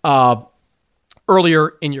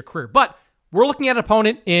earlier in your career. But we're looking at an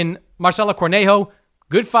opponent in Marcela Cornejo,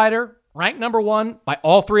 good fighter, ranked number 1 by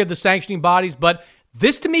all 3 of the sanctioning bodies. But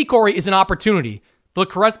this, to me, Corey, is an opportunity for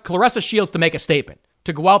Claressa Shields to make a statement,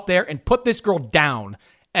 to go out there and put this girl down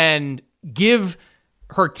and give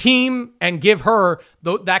her team and give her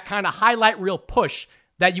that kind of highlight reel push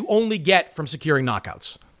that you only get from securing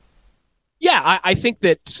knockouts. Yeah, I think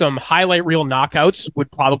that some highlight reel knockouts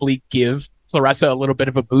would probably give Claressa a little bit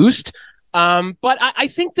of a boost. But I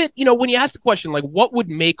think that, you know, when you ask the question, like, what would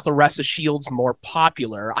make Claressa Shields more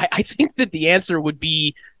popular? I think that the answer would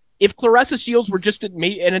be if Claressa Shields were just an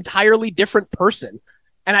entirely different person.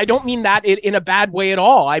 And I don't mean that in a bad way at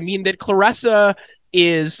all. I mean that Claressa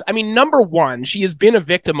is, I mean, number one, she has been a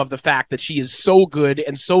victim of the fact that she is so good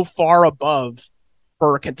and so far above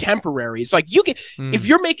her contemporaries. Like, you can, if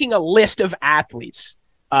you're making a list of athletes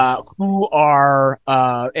who are,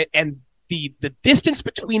 and the distance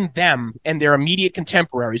between them and their immediate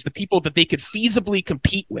contemporaries, the people that they could feasibly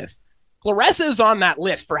compete with, Claressa is on that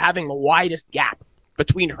list for having the widest gap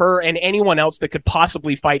between her and anyone else that could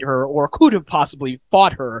possibly fight her or could have possibly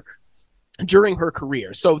fought her during her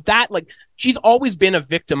career. So that, like, she's always been a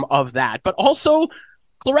victim of that. But also,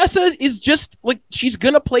 Claressa is just, like, she's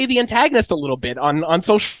going to play the antagonist a little bit on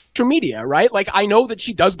social media, right? Like, I know that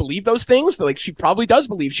she does believe those things. Like, she probably does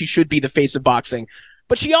believe she should be the face of boxing.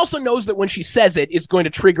 But she also knows that when she says it, it's going to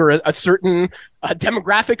trigger a certain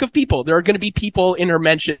demographic of people. There are going to be people in her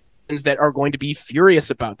mentions that are going to be furious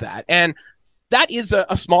about that. And that is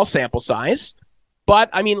a small sample size. But,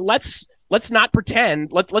 I mean, let's not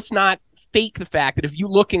pretend, let's not fake the fact that if you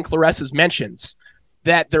look in Claressa's mentions,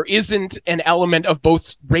 that there isn't an element of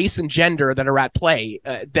both race and gender that are at play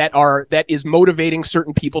that is motivating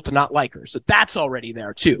certain people to not like her. So that's already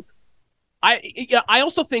there too. I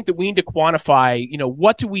also think that we need to quantify, you know,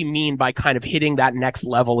 what do we mean by kind of hitting that next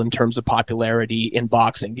level in terms of popularity in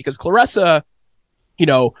boxing? Because Claressa, you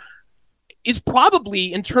know, is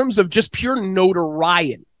probably, in terms of just pure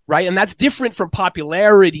notoriety, right? And that's different from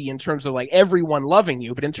popularity in terms of like everyone loving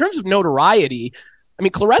you. But in terms of notoriety, I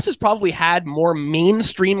mean, Claressa's probably had more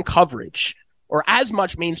mainstream coverage, or as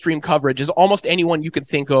much mainstream coverage as almost anyone you could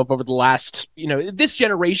think of over the last, you know, this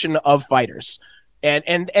generation of fighters.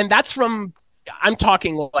 And that's from, I'm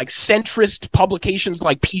talking like centrist publications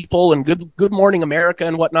like People and Good Morning America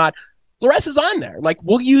and whatnot. Claressa's on there. Like,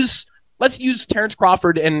 let's use Terrence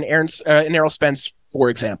Crawford and Errol Spence,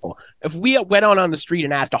 for example. If we went on the street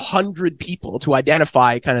and asked 100 people to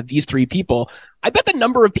identify kind of these 3 people, I bet the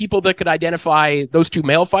number of people that could identify those 2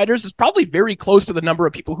 male fighters is probably very close to the number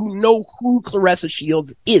of people who know who Claressa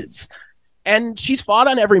Shields is. And she's fought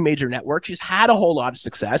on every major network. She's had a whole lot of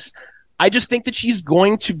success. I just think that she's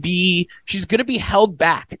going to be held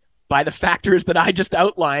back by the factors that I just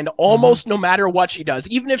outlined almost no matter what she does.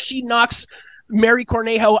 Even if she knocks Mary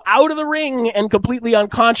Cornejo out of the ring and completely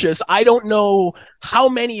unconscious, I don't know how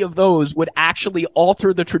many of those would actually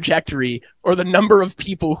alter the trajectory or the number of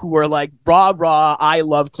people who are like, rah, I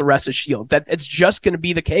love Claressa Shields. That it's just going to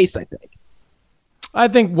be the case, I think. I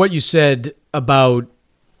think what you said about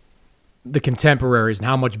the contemporaries and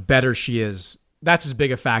how much better she is, that's as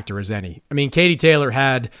big a factor as any. I mean, Katie Taylor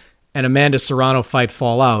had an Amanda Serrano fight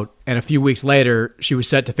fall out, and a few weeks later, she was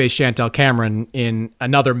set to face Chantel Cameron in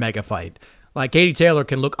another mega fight. Like, Katie Taylor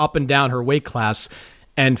can look up and down her weight class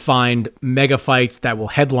and find mega fights that will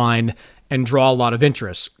headline and draw a lot of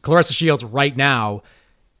interest. Claressa Shields right now,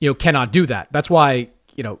 cannot do that. That's why,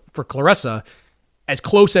 for Claressa, as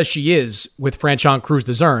close as she is with Franchon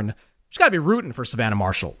Cruz-Dezurn, she's got to be rooting for Savannah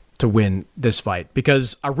Marshall to win this fight,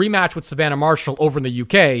 because a rematch with Savannah Marshall over in the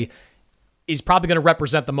UK is probably going to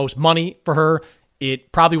represent the most money for her.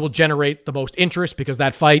 It probably will generate the most interest, because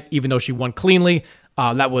that fight, even though she won cleanly,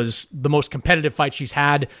 that was the most competitive fight she's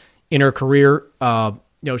had in her career.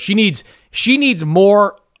 She needs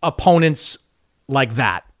more opponents like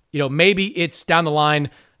that. Maybe it's down the line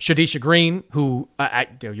Shadisha Green, who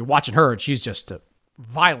you're watching her, and she's just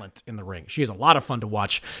violent in the ring. She has a lot of fun to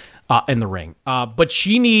watch in the ring. But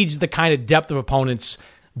she needs the kind of depth of opponents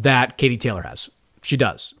that Katie Taylor has. She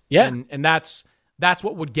does. Yeah. And that's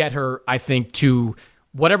what would get her, I think, to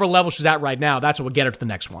whatever level she's at right now. That's what would get her to the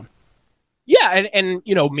next one. Yeah, and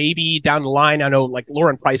maybe down the line, I know like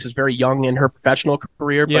Lauren Price is very young in her professional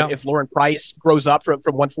career, but if Lauren Price grows up from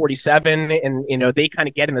 147 and they kind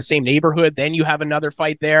of get in the same neighborhood, then you have another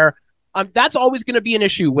fight there. That's always going to be an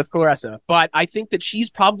issue with Claressa, but I think that she's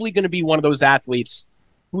probably going to be one of those athletes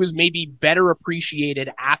who is maybe better appreciated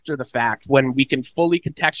after the fact, when we can fully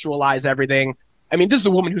contextualize everything. I mean, this is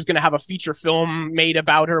a woman who's going to have a feature film made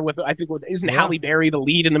about her isn't Halle Berry the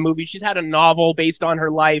lead in the movie? She's had a novel based on her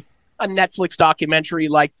life, a Netflix documentary.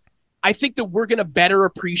 Like, I think that we're going to better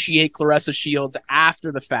appreciate Claressa Shields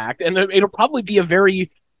after the fact, and it'll probably be a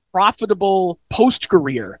very profitable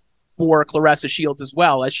post-career for Claressa Shields as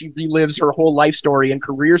well, as she relives her whole life story and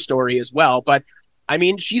career story as well. But I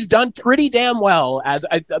mean, she's done pretty damn well.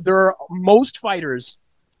 Most fighters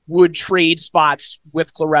would trade spots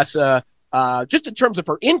with Claressa just in terms of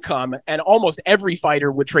her income, and almost every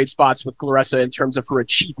fighter would trade spots with Claressa in terms of her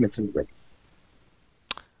achievements in the ring.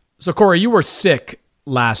 So, Corey, you were sick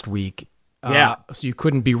last week. So you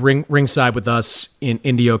couldn't be ringside with us in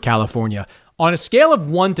Indio, California. On a scale of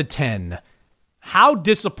 1 to 10, how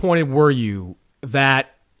disappointed were you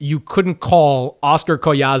that you couldn't call Oscar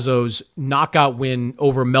Collazo's knockout win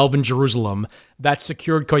over Melvin Jerusalem that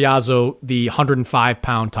secured Collazo the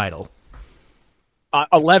 105-pound title?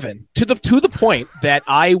 11. To the point that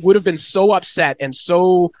I would have been so upset and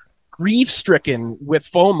so grief-stricken with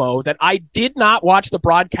FOMO that I did not watch the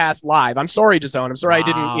broadcast live. I'm sorry, DAZN. I'm sorry I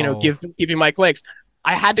didn't, give you my clicks.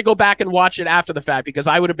 I had to go back and watch it after the fact because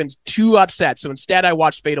I would have been too upset. So instead, I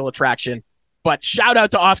watched Fatal Attraction. But shout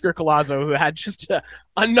out to Oscar Collazo, who had just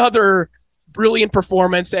another brilliant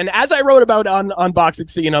performance. And as I wrote about on Boxing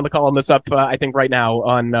Scene, on the column that's up, I think right now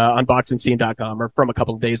on BoxingScene.com, or from a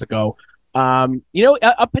couple of days ago,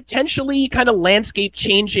 a potentially kind of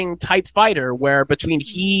landscape-changing type fighter, where between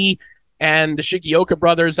he and the Shigeoka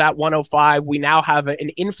brothers at 105, we now have an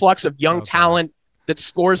influx of young talent that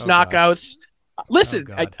scores knockouts. Listen,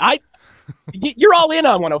 you're all in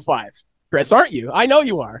on 105, Chris, aren't you? I know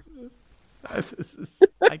you are.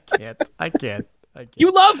 I can't.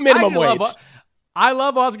 You love minimum weights. I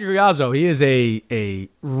love Oscar Collazo. He is a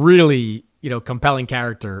really compelling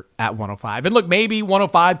character at 105. And look, maybe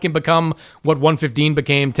 105 can become what 115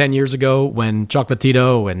 became 10 years ago when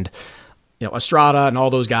Chocolatito and Estrada and all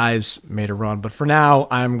those guys made a run. But for now,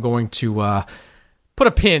 I'm going to put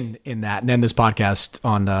a pin in that and end this podcast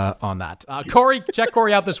on that. Corey, check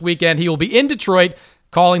Corey out this weekend. He will be in Detroit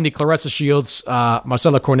calling the Claressa Shields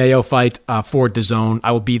Marcelo Corneo fight for DAZN.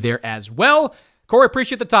 I will be there as well. Corey,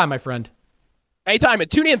 appreciate the time, my friend. Anytime.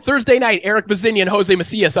 And tune in Thursday night, Eric Bazinian and Jose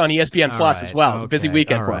Macias on ESPN Plus as well. It's a busy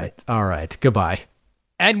weekend for me. All right. Goodbye.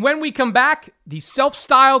 And when we come back, the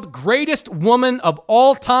self-styled greatest woman of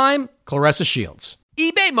all time, Claressa Shields.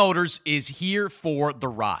 eBay Motors is here for the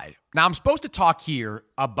ride. Now, I'm supposed to talk here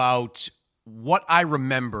about what I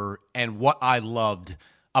remember and what I loved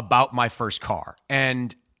about my first car.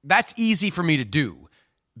 And that's easy for me to do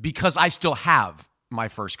because I still have my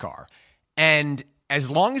first car. And as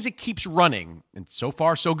long as it keeps running, and so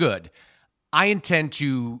far so good, I intend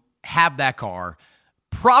to have that car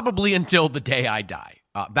probably until the day I die.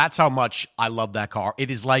 That's how much I love that car. It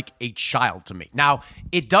is like a child to me. Now,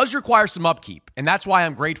 it does require some upkeep, and that's why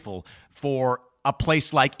I'm grateful for a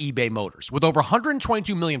place like eBay Motors. With over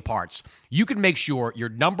 122 million parts, you can make sure your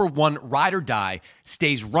number one ride or die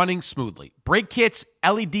stays running smoothly. Brake kits,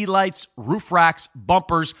 LED lights, roof racks,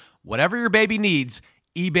 bumpers, whatever your baby needs,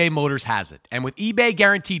 eBay Motors has it. And with eBay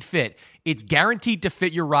Guaranteed Fit, it's guaranteed to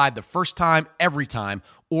fit your ride the first time, every time,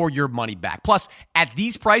 or your money back. Plus, at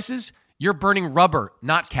these prices, You're burning rubber,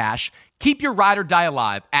 not cash. Keep your ride or die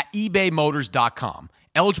alive at ebaymotors.com.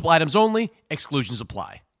 Eligible items only. Exclusions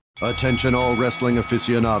apply. Attention all wrestling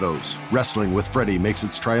aficionados. Wrestling with Freddie makes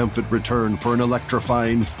its triumphant return for an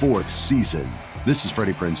electrifying 4th season. This is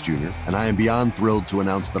Freddie Prinze Jr., and I am beyond thrilled to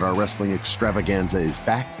announce that our wrestling extravaganza is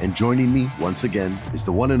back, and joining me once again is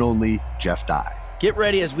the one and only Jeff Dye. Get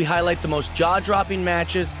ready as we highlight the most jaw-dropping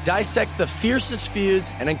matches, dissect the fiercest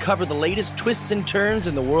feuds, and uncover the latest twists and turns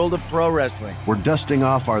in the world of pro wrestling. We're dusting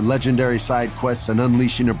off our legendary side quests and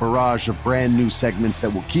unleashing a barrage of brand new segments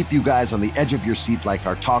that will keep you guys on the edge of your seat like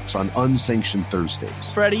our talks on Unsanctioned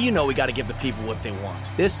Thursdays. Freddie, you know we got to give the people what they want.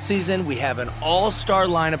 This season, we have an all-star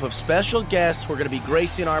lineup of special guests who are going to be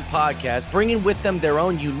gracing our podcast, bringing with them their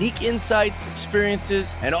own unique insights,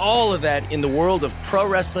 experiences, and all of that in the world of pro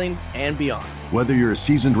wrestling and beyond. Whether you're a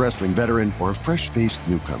seasoned wrestling veteran or a fresh-faced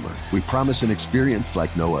newcomer, we promise an experience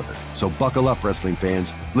like no other. So buckle up, wrestling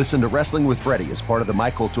fans. Listen to Wrestling with Freddie as part of the My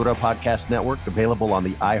Cultura Podcast Network, available on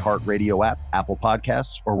the iHeartRadio app, Apple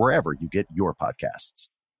Podcasts, or wherever you get your podcasts.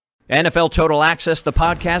 NFL Total Access, the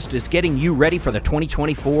podcast, is getting you ready for the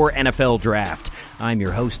 2024 NFL Draft. I'm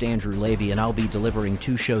your host, Andrew Levy, and I'll be delivering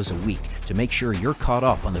 2 shows a week to make sure you're caught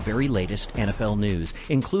up on the very latest NFL news,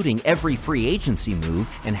 including every free agency move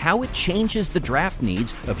and how it changes the draft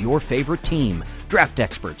needs of your favorite team. Draft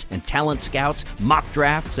experts and talent scouts, mock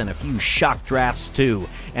drafts, and a few shock drafts, too.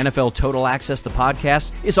 NFL Total Access, the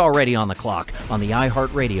podcast, is already on the clock on the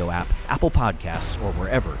iHeartRadio app, Apple Podcasts, or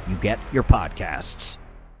wherever you get your podcasts.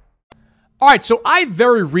 All right, so I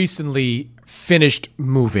very recently finished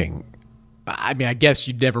moving. I mean, I guess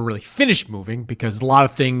you'd never really finish moving because a lot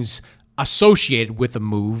of things associated with a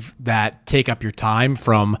move that take up your time,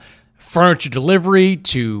 from furniture delivery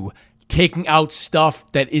to taking out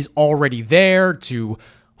stuff that is already there to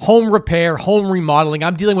home repair, home remodeling.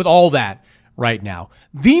 I'm dealing with all that right now.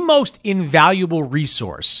 The most invaluable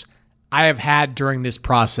resource I have had during this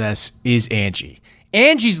process is Angie.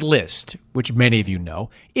 Angie's List, which many of you know,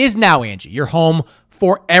 is now Angie, your home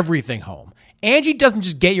for everything home. Angie doesn't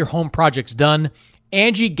just get your home projects done,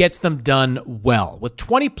 Angie gets them done well. With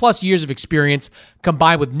 20 plus years of experience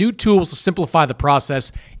combined with new tools to simplify the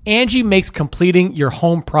process, Angie makes completing your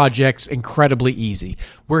home projects incredibly easy.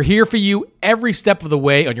 We're here for you every step of the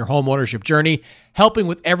way on your home ownership journey, helping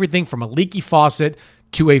with everything from a leaky faucet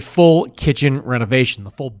to a full kitchen renovation.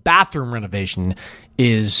 The full bathroom renovation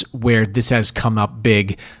is where this has come up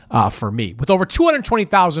big for me. With over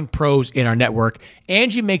 220,000 pros in our network,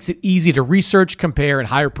 Angie makes it easy to research, compare, and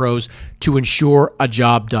hire pros to ensure a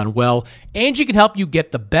job done well. Angie can help you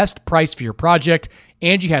get the best price for your project.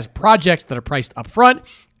 Angie has projects that are priced upfront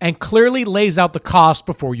and clearly lays out the cost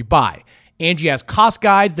before you buy. Angie has cost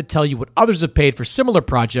guides that tell you what others have paid for similar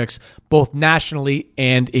projects, both nationally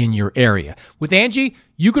and in your area. With Angie,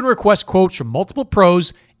 you can request quotes from multiple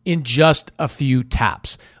pros in just a few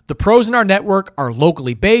taps. The pros in our network are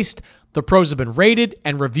locally based. The pros have been rated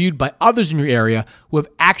and reviewed by others in your area who have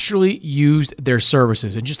actually used their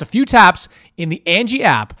services. In just a few taps in the Angie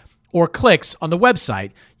app or clicks on the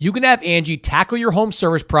website, you can have Angie tackle your home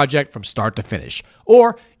service project from start to finish.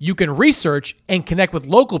 Or you can research and connect with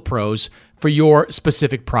local pros for your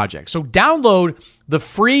specific project. So download the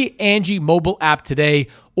free Angie mobile app today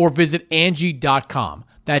or visit Angie.com.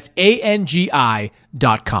 That's ANGI.com.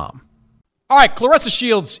 All right, Claressa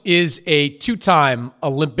Shields is a 2-time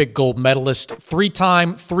Olympic gold medalist,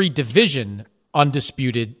 3-time, 3-division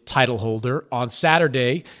undisputed title holder. On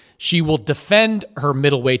Saturday, she will defend her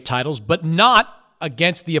middleweight titles, but not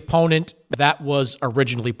against the opponent that was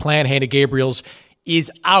originally planned. Hannah Gabriels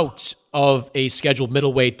is out of a scheduled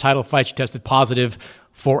middleweight title fight. She tested positive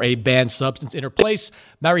for a banned substance in her place.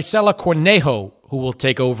 Maricela Cornejo, who will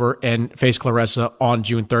take over and face Claressa on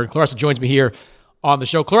June 3rd. Claressa joins me here on the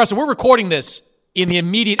show. Claressa, we're recording this in the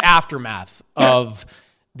immediate aftermath of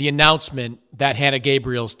the announcement that Hannah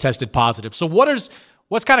Gabriels tested positive. So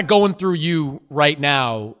what's kind of going through you right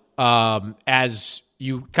now as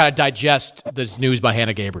you kind of digest this news by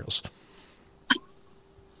Hannah Gabriels?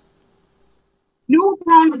 New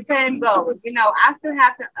from the same goal. You know, I still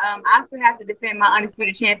have to defend my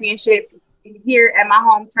undisputed championship here at my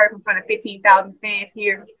home turf in front of 15,000 fans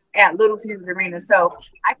here at Little Caesars Arena. So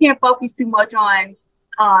I can't focus too much on,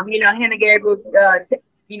 Hannah Gabriel's,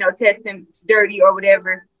 testing dirty or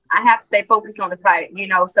whatever. I have to stay focused on the fight,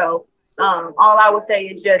 So all I would say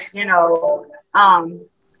is just, I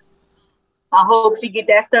hope she get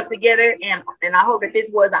that stuff together, and I hope that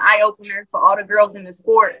this was an eye opener for all the girls in the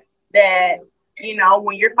sport that,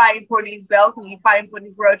 when you're fighting for these belts and you're fighting for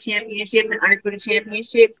these world championships and undisputed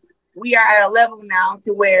championships, we are at a level now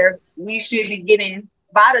to where we should be getting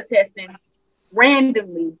VADA testing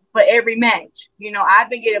randomly for every match. You know, I've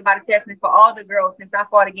been getting body testing for all the girls since I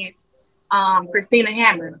fought against Christina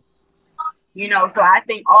Hammer. You know, so I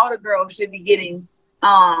think all the girls should be getting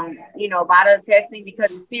you know, body testing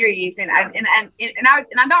because it's serious. And I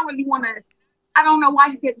don't really want to. I don't know why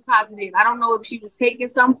she tested positive. I don't know if she was taking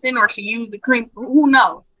something or she used the cream. Who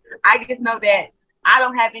knows? I just know that I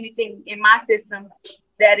don't have anything in my system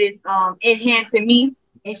that is enhancing me,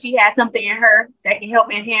 and she has something in her that can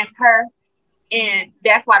help enhance her, and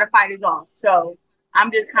that's why the fight is off. So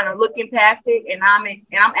I'm just kind of looking past it, and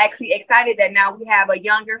I'm actually excited that now we have a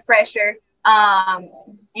younger, fresher,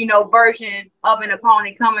 you know, version of an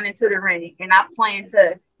opponent coming into the ring, and I plan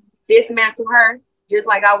to dismantle her just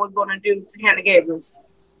like I was going to do to Hannah Gabriels.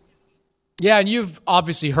 Yeah, and you've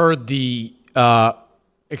obviously heard the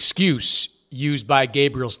excuse used by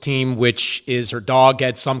Gabriel's team, which is her dog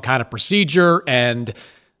had some kind of procedure and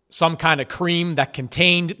some kind of cream that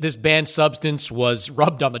contained this banned substance was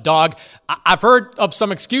rubbed on the dog. I've heard of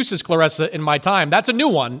some excuses, Claressa, in my time. That's a new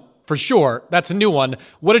one, for sure. That's a new one.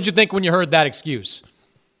 What did you think when you heard that excuse?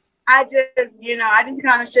 I just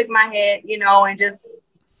kind of shook my head, you know, and just,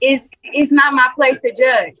 it's not my place to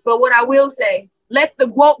judge. But what I will say, let the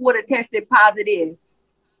GWOAT would have tested positive.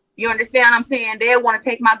 You understand what I'm saying? They want to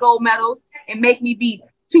take my gold medals and make me be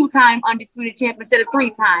 2-time undisputed champion instead of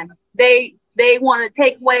 3-time. They want to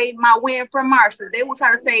take away my win from Marshall. They will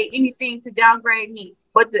try to say anything to downgrade me.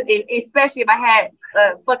 But especially if I had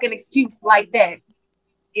a fucking excuse like that,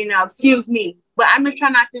 you know, excuse me. But I'm just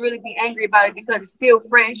trying not to really be angry about it because it's still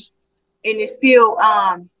fresh and it's still,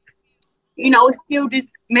 you know, it's still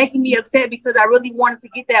just making me upset because I really wanted to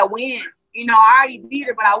get that win. You know, I already beat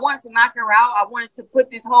her, but I wanted to knock her out. I wanted to put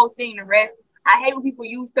this whole thing to rest. I hate when people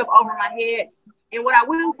use stuff over my head. And what I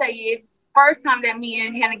will say is, first time that me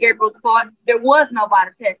and Hannah Gabriels fought, there was no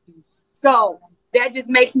body testing. So that just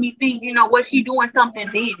makes me think, you know, was she doing something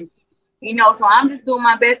then? You know, so I'm just doing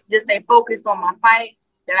my best to just stay focused on my fight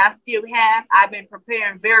that I still have. I've been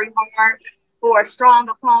preparing very hard for a strong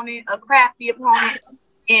opponent, a crafty opponent.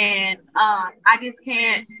 And I just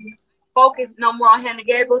can't focus no more on Hannah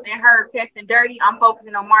Gabriels and her testing dirty. I'm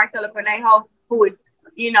focusing on Marcela Cornejo, who is,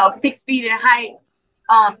 you know, 6 feet in height.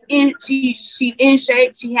 She's in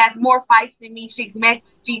shape. She has more fights than me. She's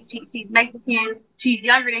Mexican. She's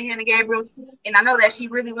younger than Hannah Gabriels, and I know that she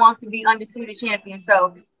really wants to be undisputed champion.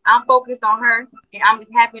 So I'm focused on her, and I'm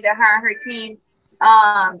just happy that her and her team,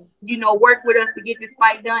 you know, worked with us to get this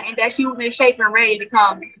fight done, and that she was in shape and ready to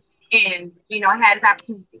come and, you know, had this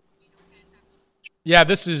opportunity. Yeah,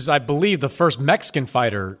 this is, I believe, the first Mexican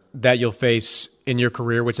fighter that you'll face in your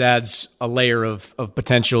career, which adds a layer of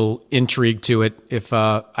potential intrigue to it. If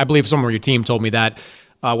I believe someone on your team told me that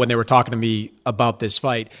when they were talking to me about this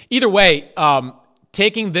fight. Either way,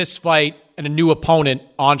 taking this fight and a new opponent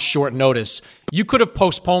on short notice, you could have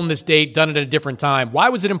postponed this date, done it at a different time. Why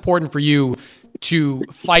was it important for you to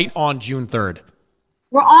fight on June 3rd?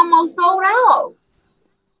 We're almost sold out.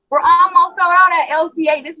 We're almost sold out at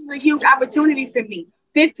LCA. This is a huge opportunity for me.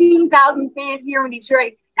 15,000 fans here in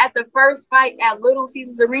Detroit at the first fight at Little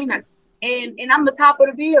Caesars Arena. And I'm the top of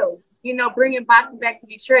the bill, you know, bringing boxing back to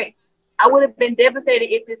Detroit. I would have been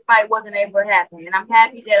devastated if this fight wasn't able to happen. And I'm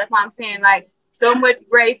happy that that's why I'm saying, like, so much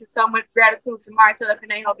grace and so much gratitude to Marcela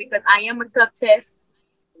Cornejo because I am a tough test.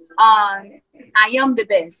 I am the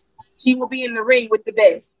best. She will be in the ring with the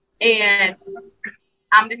best. And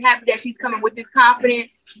I'm just happy that she's coming with this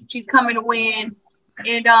confidence. She's coming to win,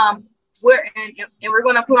 and we're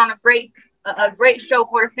gonna put on a great show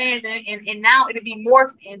for the fans. And now it'll be more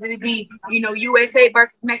fans. It'll be, you know, USA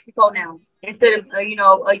versus Mexico now instead of you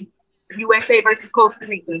know, USA versus Costa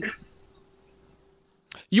Rica.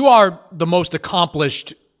 You are the most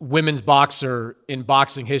accomplished women's boxer in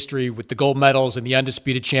boxing history with the gold medals and the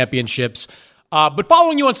undisputed championships. But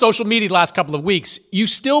following you on social media the last couple of weeks, you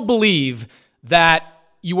still believe that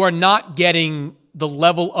you are not getting the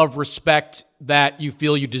level of respect that you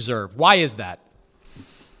feel you deserve. Why is that?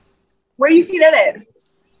 Where do you see that at?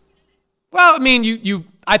 Well, I mean,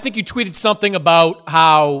 I think you tweeted something about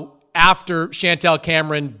how after Chantel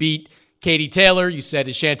Cameron beat Katie Taylor, you said,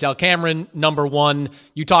 is Chantel Cameron number one?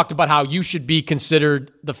 You talked about how you should be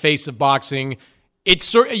considered the face of boxing.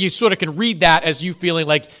 You sort of can read that as you feeling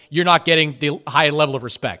like you're not getting the high level of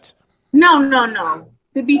respect. No.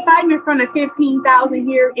 To be fighting in front of 15,000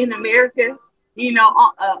 here in America, you know,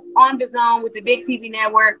 on the zone with the big TV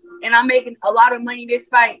network, and I'm making a lot of money this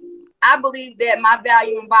fight, I believe that my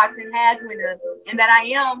value in boxing has went up, and that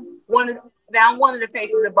I'm one of the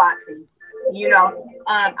faces of boxing. You know,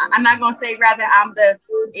 I'm not gonna say rather I'm the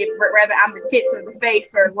tits or the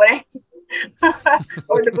face or whatever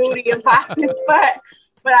or the booty of boxing, but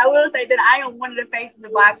But I will say that I am one of the faces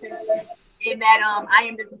of boxing, in that I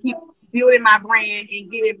am just keep building my brand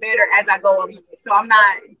and getting better as I go along. So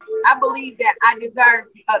I believe that I deserve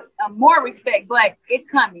a more respect, but it's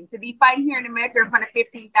coming. To be fighting here in America in front of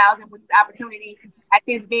 15,000 with this opportunity at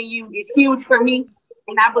this venue is huge for me.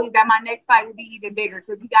 And I believe that my next fight will be even bigger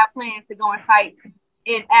because we got plans to go and fight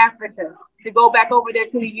in Africa, to go back over there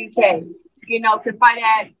to the UK, to fight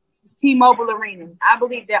at T-Mobile Arena. I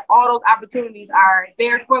believe that all those opportunities are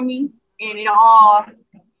there for me, and it all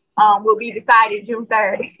will be decided June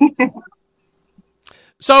 3rd.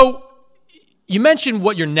 So you mentioned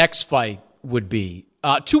what your next fight would be.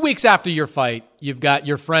 2 weeks after your fight, you've got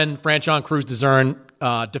your friend Franchon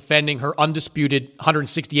Cruz-Dezurn defending her undisputed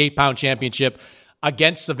 168-pound championship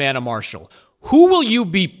against Savannah Marshall. Who will you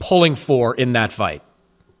be pulling for in that fight?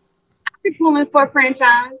 I'll be pulling for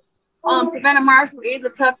Franchon. Savannah Marshall is a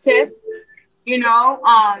tough test.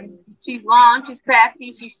 She's long, she's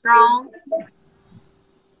crafty, she's strong.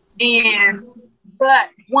 But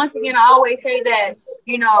once again, I always say that,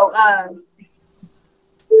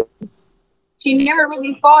 she never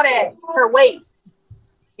really fought at her weight.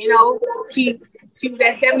 She was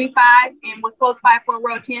at 75 and was supposed to fight for a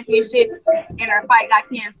world championship, and her fight got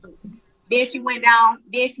canceled. Then she went down,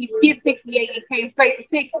 then she skipped 68 and came straight to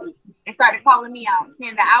 60 and started calling me out,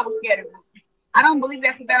 saying that I was scared of her. I don't believe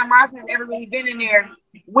that Savannah Marshall has ever really been in there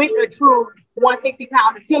with a true 160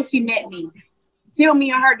 pound until she met me. Till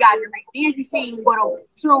me and her got in the ring. Then she seen what a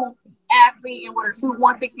true athlete and what a true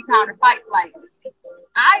 160 pounder fights like.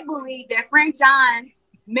 I believe that Franchon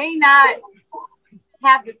may not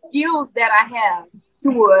have the skills that I have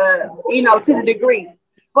to the degree,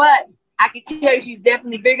 but I can tell you she's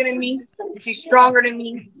definitely bigger than me. She's stronger than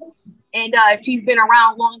me, and she's been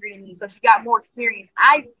around longer than me, so she got more experience.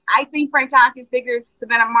 I think Franchon can figure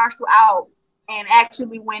Savannah Marshall out and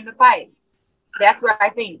actually win the fight. That's what I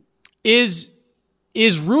think. Is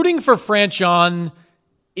rooting for Franchon,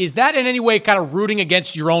 is that in any way kind of rooting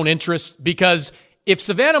against your own interest? Because if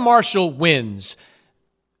Savannah Marshall wins,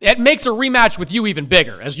 it makes a rematch with you even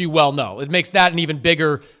bigger, as you well know. It makes that an even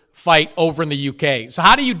bigger fight over in the UK. So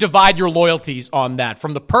how do you divide your loyalties on that,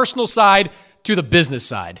 from the personal side to the business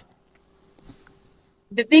side?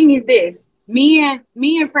 The thing is this, me and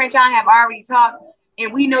Franchon have already talked,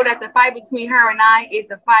 and we know that the fight between her and I is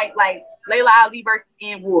the fight like Layla Ali versus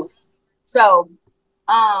Ann Wolfe. So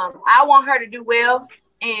I want her to do well,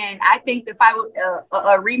 and I think the fight with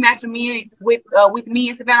a rematch of me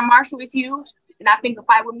and Savannah Marshall is huge, and I think the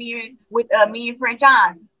fight with me and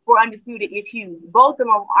Franchon for undisputed is huge. Both of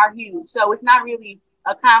them are huge, so it's not really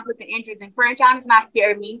a conflict of interest. And Franchon is not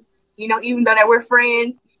scared of me, even though that we're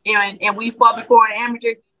friends and we fought before in the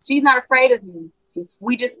amateurs. She's not afraid of me.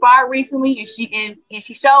 We just sparred recently, and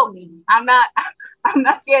she showed me I'm not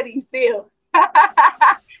scared of you still.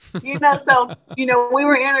 So we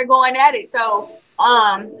were in there going at it. So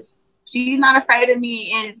she's not afraid of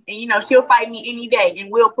me, and she'll fight me any day,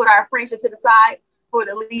 and we'll put our friendship to the side for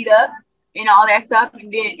the lead up and all that stuff,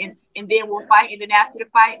 and then we'll fight, and then after the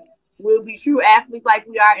fight we'll be true athletes like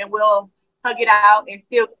we are, and we'll hug it out and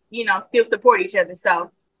still support each other. So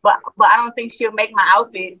but I don't think she'll make my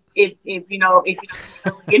outfit if if me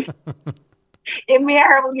and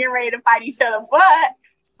her were getting ready to fight each other,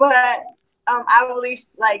 but I believe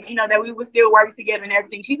that we would still work together and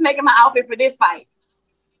everything. She's making my outfit for this fight,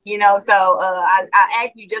 so I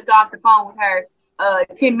actually just got off the phone with her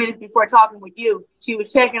 10 minutes before talking with you. She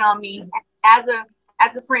was checking on me as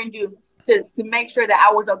a friend do to make sure that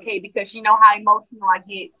I was okay, because she know how emotional I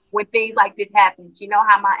get when things like this happen. She know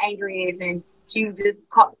how my anger is, and she was just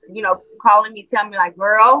calling me, telling me like,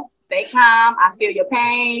 girl, stay calm. I feel your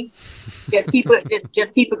pain. Just keep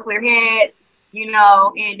a clear head.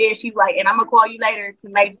 And then she's like, and I'm gonna call you later to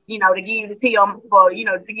make, to give you the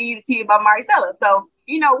tea about Marcella. So,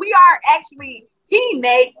 we are actually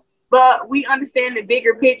teammates, but we understand the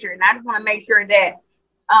bigger picture. And I just want to make sure that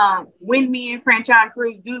when me and Franchon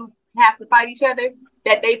Cruz do have to fight each other,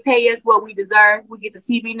 that they pay us what we deserve. We get the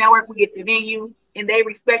TV network, we get the venue, and they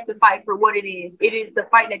respect the fight for what it is. It is the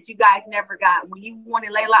fight that you guys never got. When you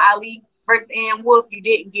wanted Layla Ali versus Ann Wolfe, you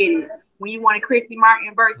didn't get it. When you wanted Christy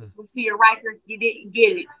Martin versus Lucia Riker, you didn't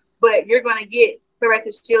get it. But you're going to get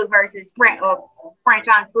Clarissa Shields versus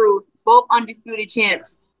Franchon Cruz, both undisputed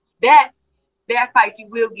champs. That fight you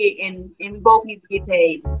will get, and we both need to get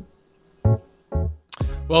paid.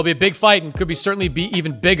 Well, it'll be a big fight, and could certainly be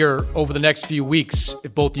even bigger over the next few weeks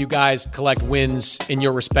if both you guys collect wins in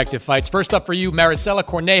your respective fights. First up for you, Maricela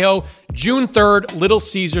Cornejo, June 3rd, Little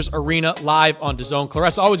Caesars Arena, live on DAZN.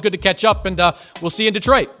 Clarissa, always good to catch up, and we'll see you in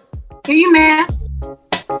Detroit. See you, man.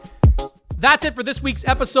 That's it for this week's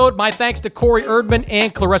episode. My thanks to Corey Erdman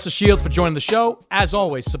and Clarissa Shields for joining the show. As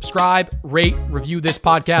always, subscribe, rate, review this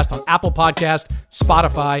podcast on Apple Podcast,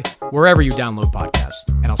 Spotify, wherever you download podcasts.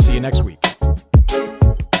 And I'll see you next week.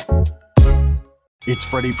 It's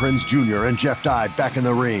Freddie Prinze Jr. and Jeff Dye back in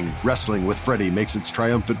the ring. Wrestling with Freddie makes its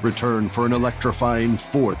triumphant return for an electrifying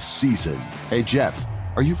 4th season. Hey, Jeff,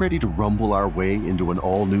 are you ready to rumble our way into an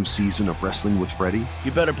all-new season of Wrestling with Freddie?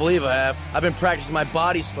 You better believe I have. I've been practicing my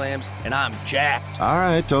body slams, and I'm jacked. All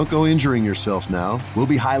right, don't go injuring yourself now. We'll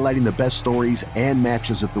be highlighting the best stories and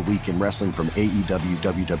matches of the week in wrestling from AEW,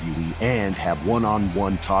 WWE, and have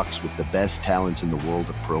one-on-one talks with the best talents in the world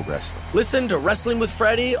of pro wrestling. Listen to Wrestling with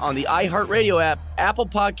Freddie on the iHeartRadio app, Apple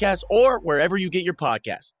Podcasts, or wherever you get your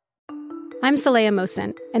podcasts. I'm Saleha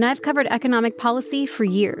Mohsen, and I've covered economic policy for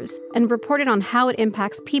years and reported on how it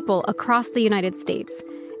impacts people across the United States.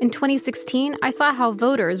 In 2016, I saw how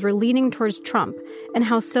voters were leaning towards Trump and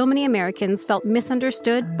how so many Americans felt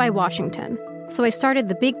misunderstood by Washington. So I started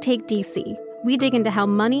The Big Take DC. We dig into how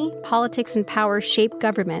money, politics, and power shape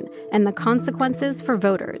government and the consequences for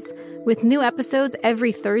voters. With new episodes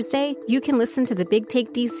every Thursday, you can listen to The Big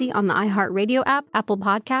Take DC on the iHeartRadio app, Apple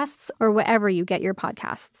Podcasts, or wherever you get your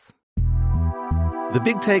podcasts. The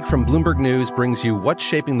Big Take from Bloomberg News brings you what's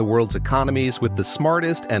shaping the world's economies with the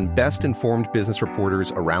smartest and best-informed business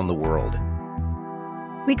reporters around the world.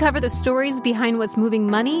 We cover the stories behind what's moving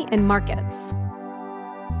money and markets.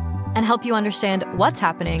 And help you understand what's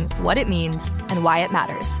happening, what it means, and why it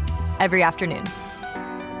matters. Every afternoon.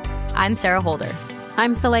 I'm Sarah Holder.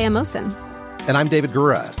 I'm Saleha Mohsen. And I'm David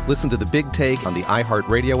Gura. Listen to The Big Take on the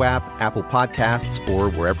iHeartRadio app, Apple Podcasts, or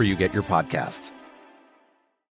wherever you get your podcasts.